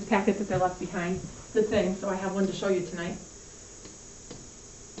student's packet that they left behind. Good thing, so I have one to show you tonight.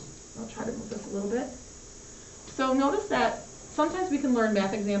 I'll try to move this a little bit. So notice that sometimes we can learn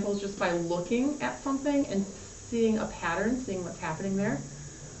math examples just by looking at something and seeing a pattern, seeing what's happening there.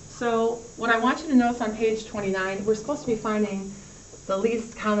 So what I want you to notice on page 29, we're supposed to be finding the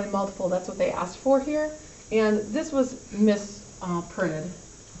least common multiple. That's what they asked for here. And this was misprinted.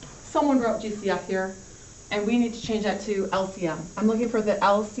 Someone wrote GCF here, and we need to change that to LCM. I'm looking for the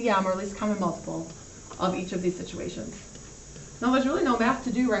LCM, or least common multiple, of each of these situations. Now there's really no math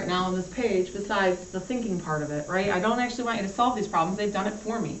to do right now on this page besides the thinking part of it, right? I don't actually want you to solve these problems. They've done it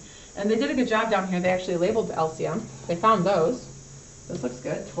for me. And they did a good job down here. They actually labeled the LCM. They found those. This looks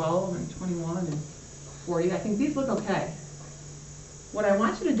good, 12 and 21 and 40. I think these look okay. What I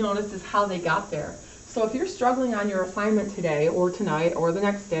want you to notice is how they got there. So if you're struggling on your assignment today or tonight or the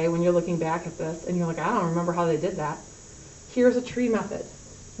next day when you're looking back at this and you're like, I don't remember how they did that, here's a tree method.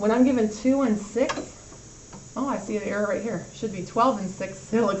 When I'm given 2 and 6, oh, I see an error right here. Should be 12 and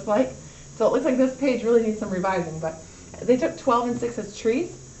 6, it looks like. So it looks like this page really needs some revising, but they took 12 and 6 as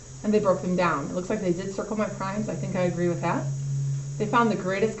trees and they broke them down. It looks like they did circle my primes. I think I agree with that. They found the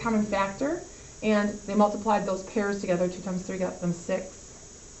greatest common factor and they multiplied those pairs together. 2 times 3 got them 6.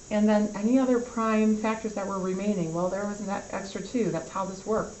 And then any other prime factors that were remaining, well, there was that extra 2. That's how this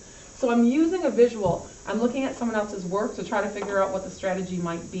worked. So I'm using a visual. I'm looking at someone else's work to try to figure out what the strategy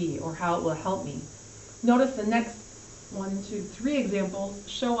might be or how it will help me. Notice the next 1, 2, 3 examples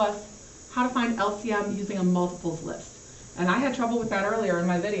show us how to find LCM using a multiples list. And I had trouble with that earlier in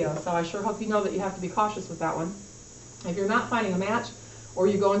my video, so I sure hope you know that you have to be cautious with that one. If you're not finding a match, or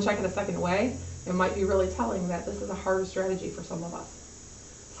you go and check it a second way, it might be really telling that this is a harder strategy for some of us.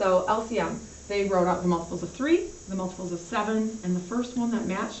 So LCM, they wrote out the multiples of 3, the multiples of 7, and the first one that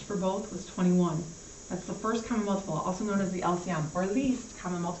matched for both was 21. That's the first common multiple, also known as the LCM, or least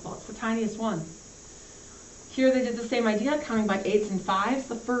common multiple. It's the tiniest one. Here they did the same idea, counting by 8s and 5s.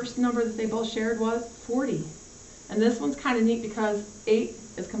 The first number that they both shared was 40. And this one's kind of neat because 8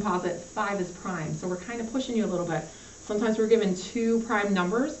 is composite, 5 is prime. So we're kind of pushing you a little bit. Sometimes we're given 2 prime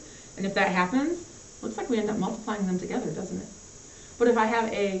numbers, and if that happens, looks like we end up multiplying them together, doesn't it? But if I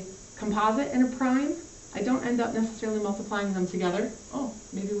have a composite and a prime, I don't end up necessarily multiplying them together. Oh,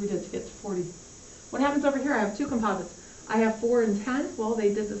 maybe we did to get to 40. What happens over here? I have 2 composites. I have 4 and 10. Well,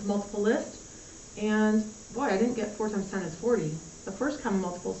 they did this multiple list, and boy, I didn't get 4 times 10 is 40. The first common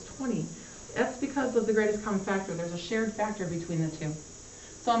multiple is 20. That's because of the greatest common factor. There's a shared factor between the two.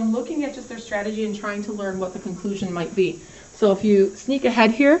 So I'm looking at just their strategy and trying to learn what the conclusion might be. So if you sneak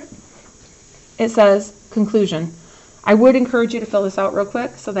ahead here, it says conclusion. I would encourage you to fill this out real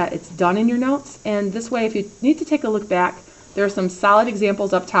quick so that it's done in your notes. And this way, if you need to take a look back, there are some solid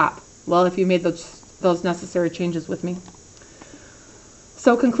examples up top. Well, if you made those necessary changes with me.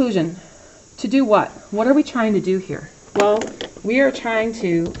 So conclusion. To do what? What are we trying to do here? Well, we are trying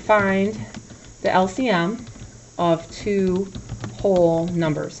to find the LCM of 2 whole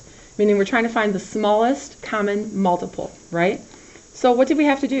numbers, meaning we're trying to find the smallest common multiple, right? So what did we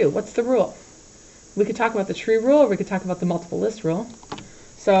have to do? What's the rule? We could talk about the tree rule or we could talk about the multiple list rule.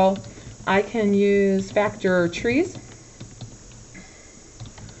 So I can use factor trees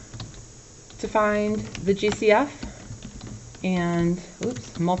to find the GCF and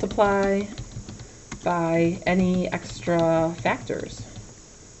multiply by any extra factors.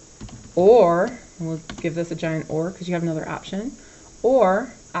 Or, we'll give this a giant or because you have another option,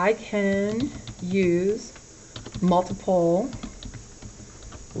 or I can use multiple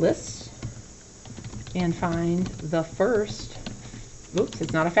lists and find the first,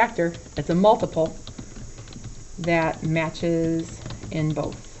 it's not a factor, it's a multiple that matches in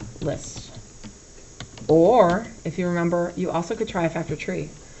both lists. Or, if you remember, you also could try a factor tree.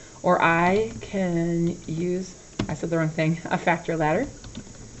 Or I can use, I said the wrong thing, a factor ladder.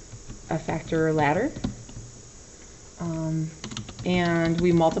 A factor ladder. And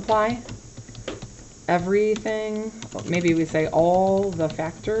we multiply everything, maybe we say all the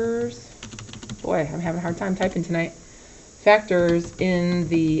factors. Boy, I'm having a hard time typing tonight. Factors in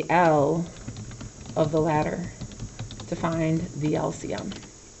the L of the ladder to find the LCM.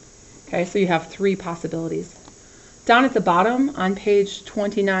 Okay, so you have 3 possibilities. Down at the bottom on page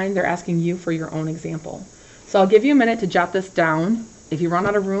 29, they're asking you for your own example. So I'll give you a minute to jot this down. If you run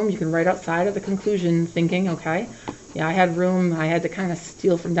out of room, you can write outside of the conclusion thinking, okay, yeah, I had room, I had to kind of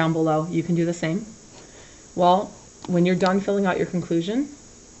steal from down below. You can do the same. Well, when you're done filling out your conclusion,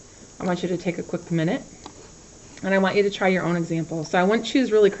 I want you to take a quick minute and I want you to try your own example. So I wouldn't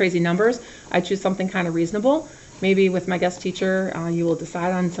choose really crazy numbers. I choose something kind of reasonable. Maybe with my guest teacher, you will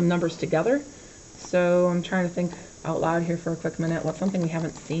decide on some numbers together. So I'm trying to think out loud here for a quick minute. What's something we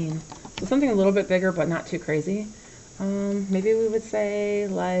haven't seen? So something a little bit bigger, but not too crazy. Maybe we would say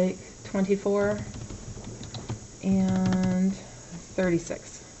like 24 and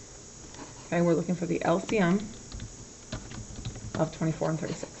 36. Okay, we're looking for the LCM of 24 and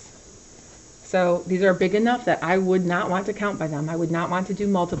 36. So these are big enough that I would not want to count by them. I would not want to do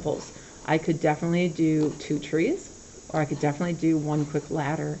multiples. I could definitely do 2 trees, or I could definitely do 1 quick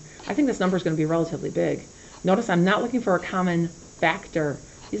ladder. I think this number is going to be relatively big. Notice I'm not looking for a common factor.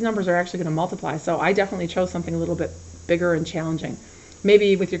 these numbers are actually going to multiply. So I definitely chose something a little bit bigger and challenging.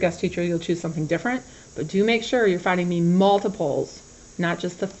 Maybe with your guest teacher you'll choose something different, but do make sure you're finding me multiples, not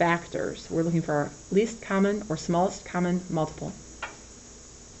just the factors. We're looking for our least common or smallest common multiple.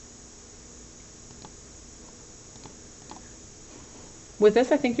 With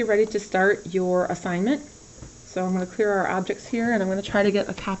this, I think you're ready to start your assignment. So I'm going to clear our objects here, and I'm going to try to get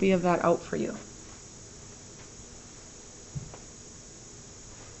a copy of that out for you.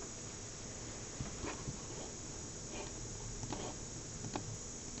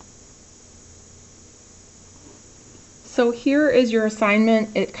 So here is your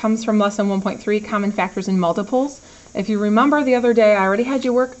assignment. It comes from lesson 1.3, common factors and multiples. If you remember the other day, I already had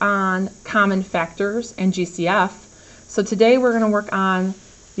you work on common factors and GCF. So today we're going to work on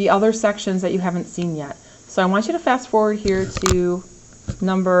the other sections that you haven't seen yet. So I want you to fast forward here to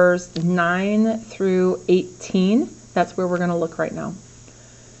numbers 9 through 18. That's where we're going to look right now.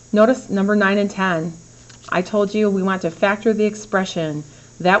 Notice number 9 and 10. I told you we want to factor the expression.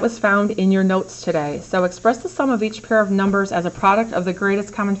 That was found in your notes today. So express the sum of each pair of numbers as a product of the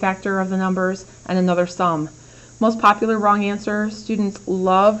greatest common factor of the numbers and another sum. Most popular wrong answer, students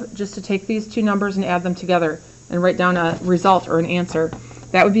love just to take these two numbers and add them together and write down a result or an answer.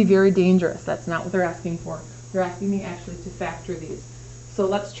 That would be very dangerous. That's not what they're asking for. They're asking me actually to factor these. So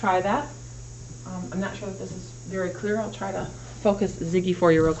let's try that. I'm not sure if this is very clear. I'll try to focus Ziggy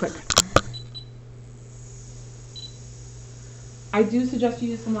for you real quick. I do suggest you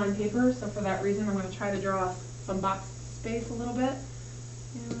use some lined paper, so for that reason I'm going to try to draw some box space a little bit.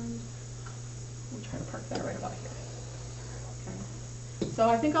 And we'll try to park that right about here. Okay. So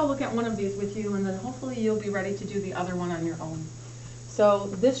I think I'll look at one of these with you, and then hopefully you'll be ready to do the other one on your own. So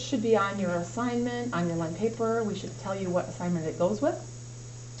this should be on your assignment, on your lined paper. We should tell you what assignment it goes with.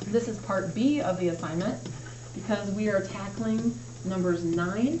 This is part B of the assignment because we are tackling numbers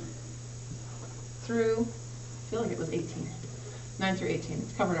 9 through, I feel like it was 18. 9 through 18.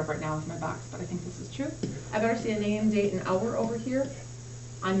 It's covered up right now with my box, but I think this is true. I better see a name, date, and hour over here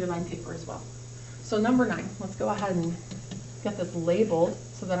on your line paper as well. So number 9, let's go ahead and get this labeled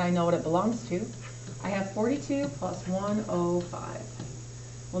so that I know what it belongs to. I have 42 plus 105.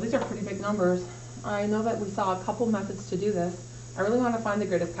 Well, these are pretty big numbers. I know that we saw a couple methods to do this. I really want to find the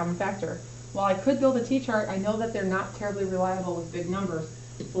greatest common factor. While I could build a t-chart, I know that they're not terribly reliable with big numbers.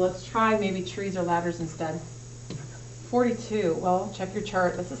 So let's try maybe trees or ladders instead. 42, well, check your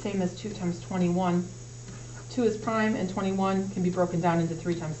chart. That's the same as 2 times 21. 2 is prime, and 21 can be broken down into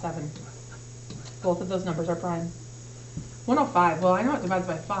 3 times 7. Both of those numbers are prime. 105, well, I know it divides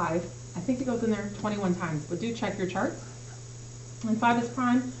by 5. I think it goes in there 21 times, but do check your charts. And 5 is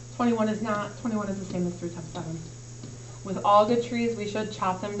prime, 21 is not. 21 is the same as 3 times 7. With all good trees, we should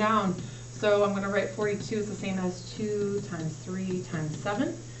chop them down. So I'm going to write 42 is the same as 2 times 3 times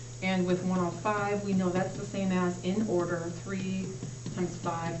 7. And with 105, we know that's the same as, in order, 3 times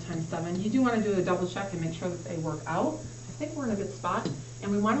 5 times 7. You do want to do a double check and make sure that they work out. I think we're in a good spot.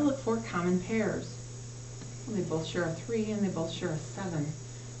 And we want to look for common pairs. Well, they both share a 3 and they both share a 7.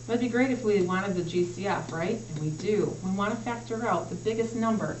 That'd be great if we wanted the GCF, right? And we do. We want to factor out the biggest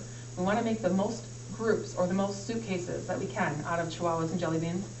number. We want to make the most groups or the most suitcases that we can out of chihuahuas and jelly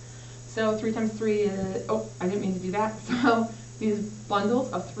beans. So 3 times 3 is, oh, I didn't mean to do that. So these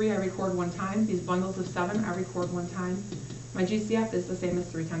bundles of 3 I record 1 time. These bundles of 7 I record 1 time. My GCF is the same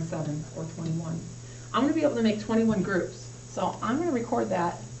as 3 times 7, or 21. I'm going to be able to make 21 groups. So I'm going to record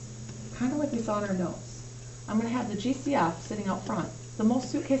that kind of like we saw in our notes. I'm going to have the GCF sitting out front. The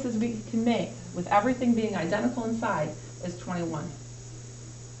most suitcases we can make, with everything being identical inside, is 21.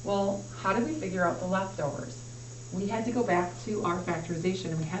 Well, how did we figure out the leftovers? We had to go back to our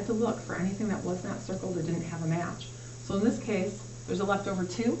factorization, and we had to look for anything that was not circled or didn't have a match. So in this case, there's a leftover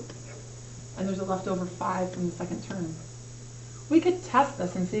 2, and there's a leftover 5 from the second term. We could test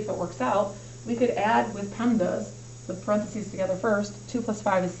this and see if it works out. We could add with PEMDAS, the parentheses together first, 2 plus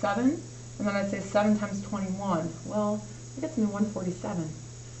 5 is 7, and then I'd say 7 times 21. Well, it gets me 147.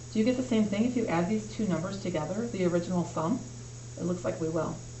 Do you get the same thing if you add these two numbers together, the original sum? It looks like we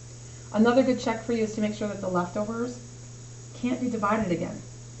will. Another good check for you is to make sure that the leftovers can't be divided again.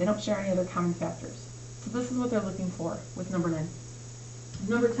 They don't share any other common factors. So this is what they're looking for with number 9.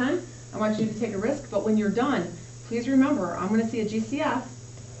 Number 10, I want you to take a risk, but when you're done, please remember, I'm going to see a GCF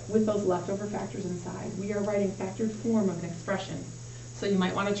with those leftover factors inside. We are writing factored form of an expression. So you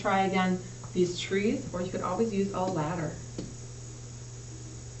might want to try again these trees, or you could always use a ladder.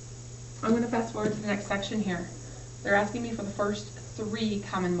 I'm going to fast forward to the next section here. They're asking me for the first 3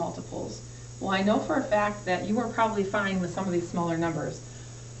 common multiples. Well, I know for a fact that you are probably fine with some of these smaller numbers.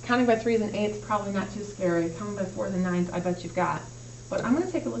 Counting by 3s and 8s, probably not too scary. Counting by 4s and 9s, I bet you've got. But I'm going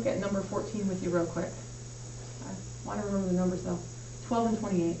to take a look at number 14 with you real quick. I want to remember the numbers though. 12 and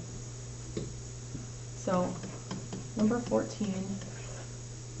 28. So number 14,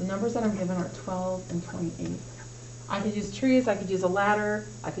 the numbers that I'm given are 12 and 28. I could use trees, I could use a ladder,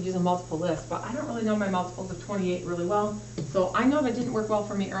 I could use a multiple list, but I don't really know my multiples of 28 really well, so I know that didn't work well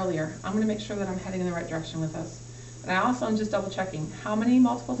for me earlier. I'm going to make sure that I'm heading in the right direction with this. And I also am just double checking. How many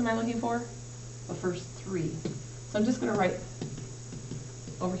multiples am I looking for? The first 3. So I'm just going to write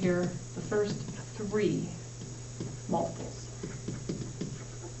over here the first 3 multiples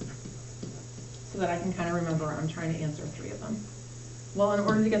so that I can kind of remember I'm trying to answer 3 of them. Well, in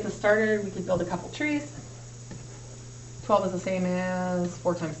order to get this started, we could build a couple trees. 12 is the same as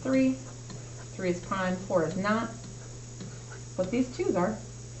 4 times 3. 3 is prime, 4 is not. But these 2's are.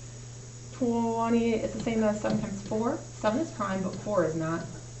 28 is the same as 7 times 4. 7 is prime, but 4 is not.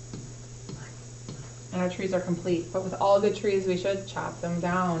 And our trees are complete. But with all good trees, we should chop them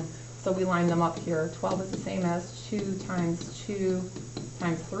down. So we line them up here. 12 is the same as 2 times 2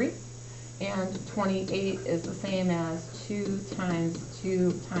 times 3. And 28 is the same as 2 times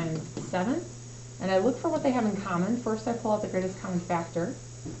 2 times 7. And I look for what they have in common. First, I pull out the greatest common factor.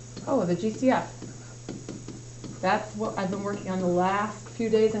 Oh, the GCF. That's what I've been working on the last few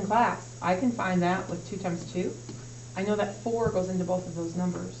days in class. I can find that with 2 times 2. I know that 4 goes into both of those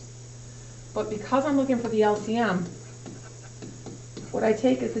numbers. But because I'm looking for the LCM, what I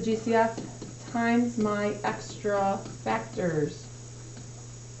take is the GCF times my extra factors.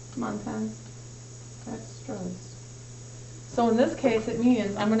 Come on, pen. Extras. So in this case, it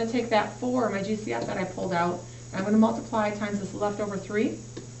means I'm going to take that 4, my GCF that I pulled out, and I'm going to multiply times this leftover 3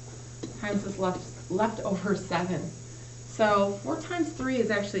 times this leftover 7. So 4 times 3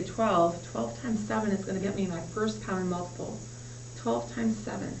 is actually 12. 12 times 7 is going to get me my first common multiple. 12 times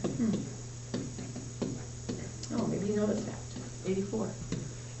 7. Oh, maybe you know this fact. 84.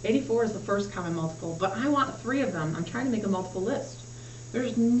 84 is the first common multiple, but I want 3 of them. I'm trying to make a multiple list.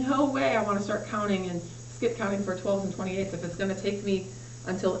 There's no way I want to start counting and skip counting for 12s and 28s if it's going to take me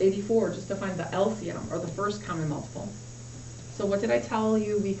until 84 just to find the LCM, or the first common multiple. So what did I tell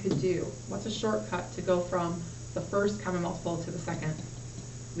you we could do? What's a shortcut to go from the first common multiple to the second?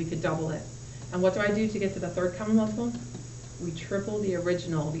 We could double it. And what do I do to get to the third common multiple? We triple the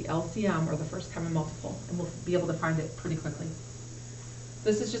original, the LCM, or the first common multiple, and we'll be able to find it pretty quickly.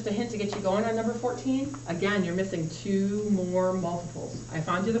 This is just a hint to get you going on number 14. Again, you're missing 2 more multiples. I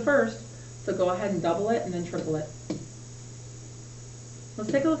found you the first. So go ahead and double it and then triple it.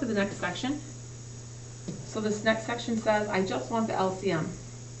 Let's take a look at the next section. So this next section says, I just want the LCM.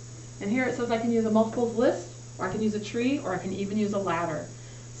 And here it says I can use a multiples list, or I can use a tree, or I can even use a ladder.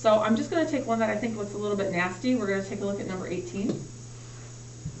 So I'm just going to take one that I think looks a little bit nasty. We're going to take a look at number 18.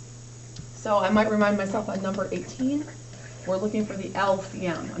 So I might remind myself on number 18, we're looking for the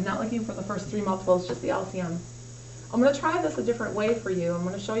LCM. I'm not looking for the first 3 multiples, just the LCM. I'm going to try this a different way for you. I'm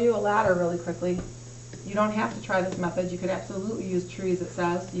going to show you a ladder really quickly. You don't have to try this method. You could absolutely use trees, it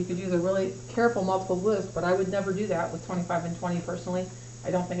says. You could use a really careful multiples list, but I would never do that with 25 and 20 personally.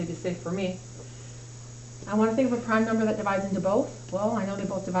 I don't think it'd be safe for me. I want to think of a prime number that divides into both. Well, I know they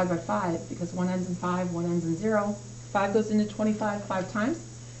both divide by 5 because one ends in 5, one ends in 0. 5 goes into 25 5 times,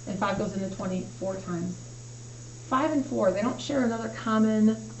 and 5 goes into 20 4 times. 5 and 4, they don't share another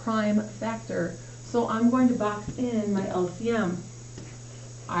common prime factor. So I'm going to box in my LCM.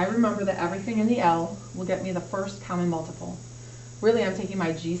 I remember that everything in the L will get me the first common multiple. Really, I'm taking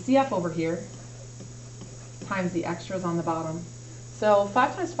my GCF over here times the extras on the bottom. So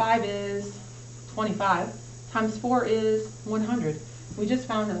 5 times 5 is 25, times 4 is 100. We just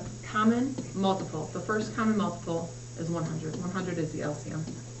found a common multiple. The first common multiple is 100. 100 is the LCM.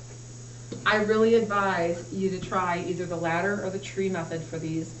 I really advise you to try either the ladder or the tree method for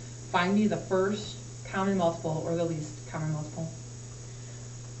these. Find me the first common multiple or the least common multiple.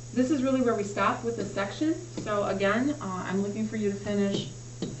 This is really where we stop with this section. So again, I'm looking for you to finish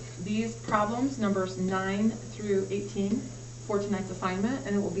these problems, numbers 9 through 18, for tonight's assignment,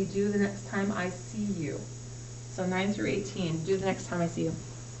 and it will be due the next time I see you. So 9 through 18, due the next time I see you.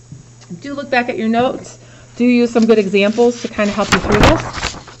 Do look back at your notes. Do use some good examples to kind of help you through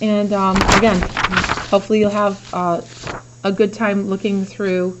this. And again, hopefully you'll have a good time looking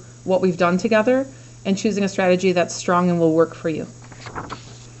through what we've done together and choosing a strategy that's strong and will work for you.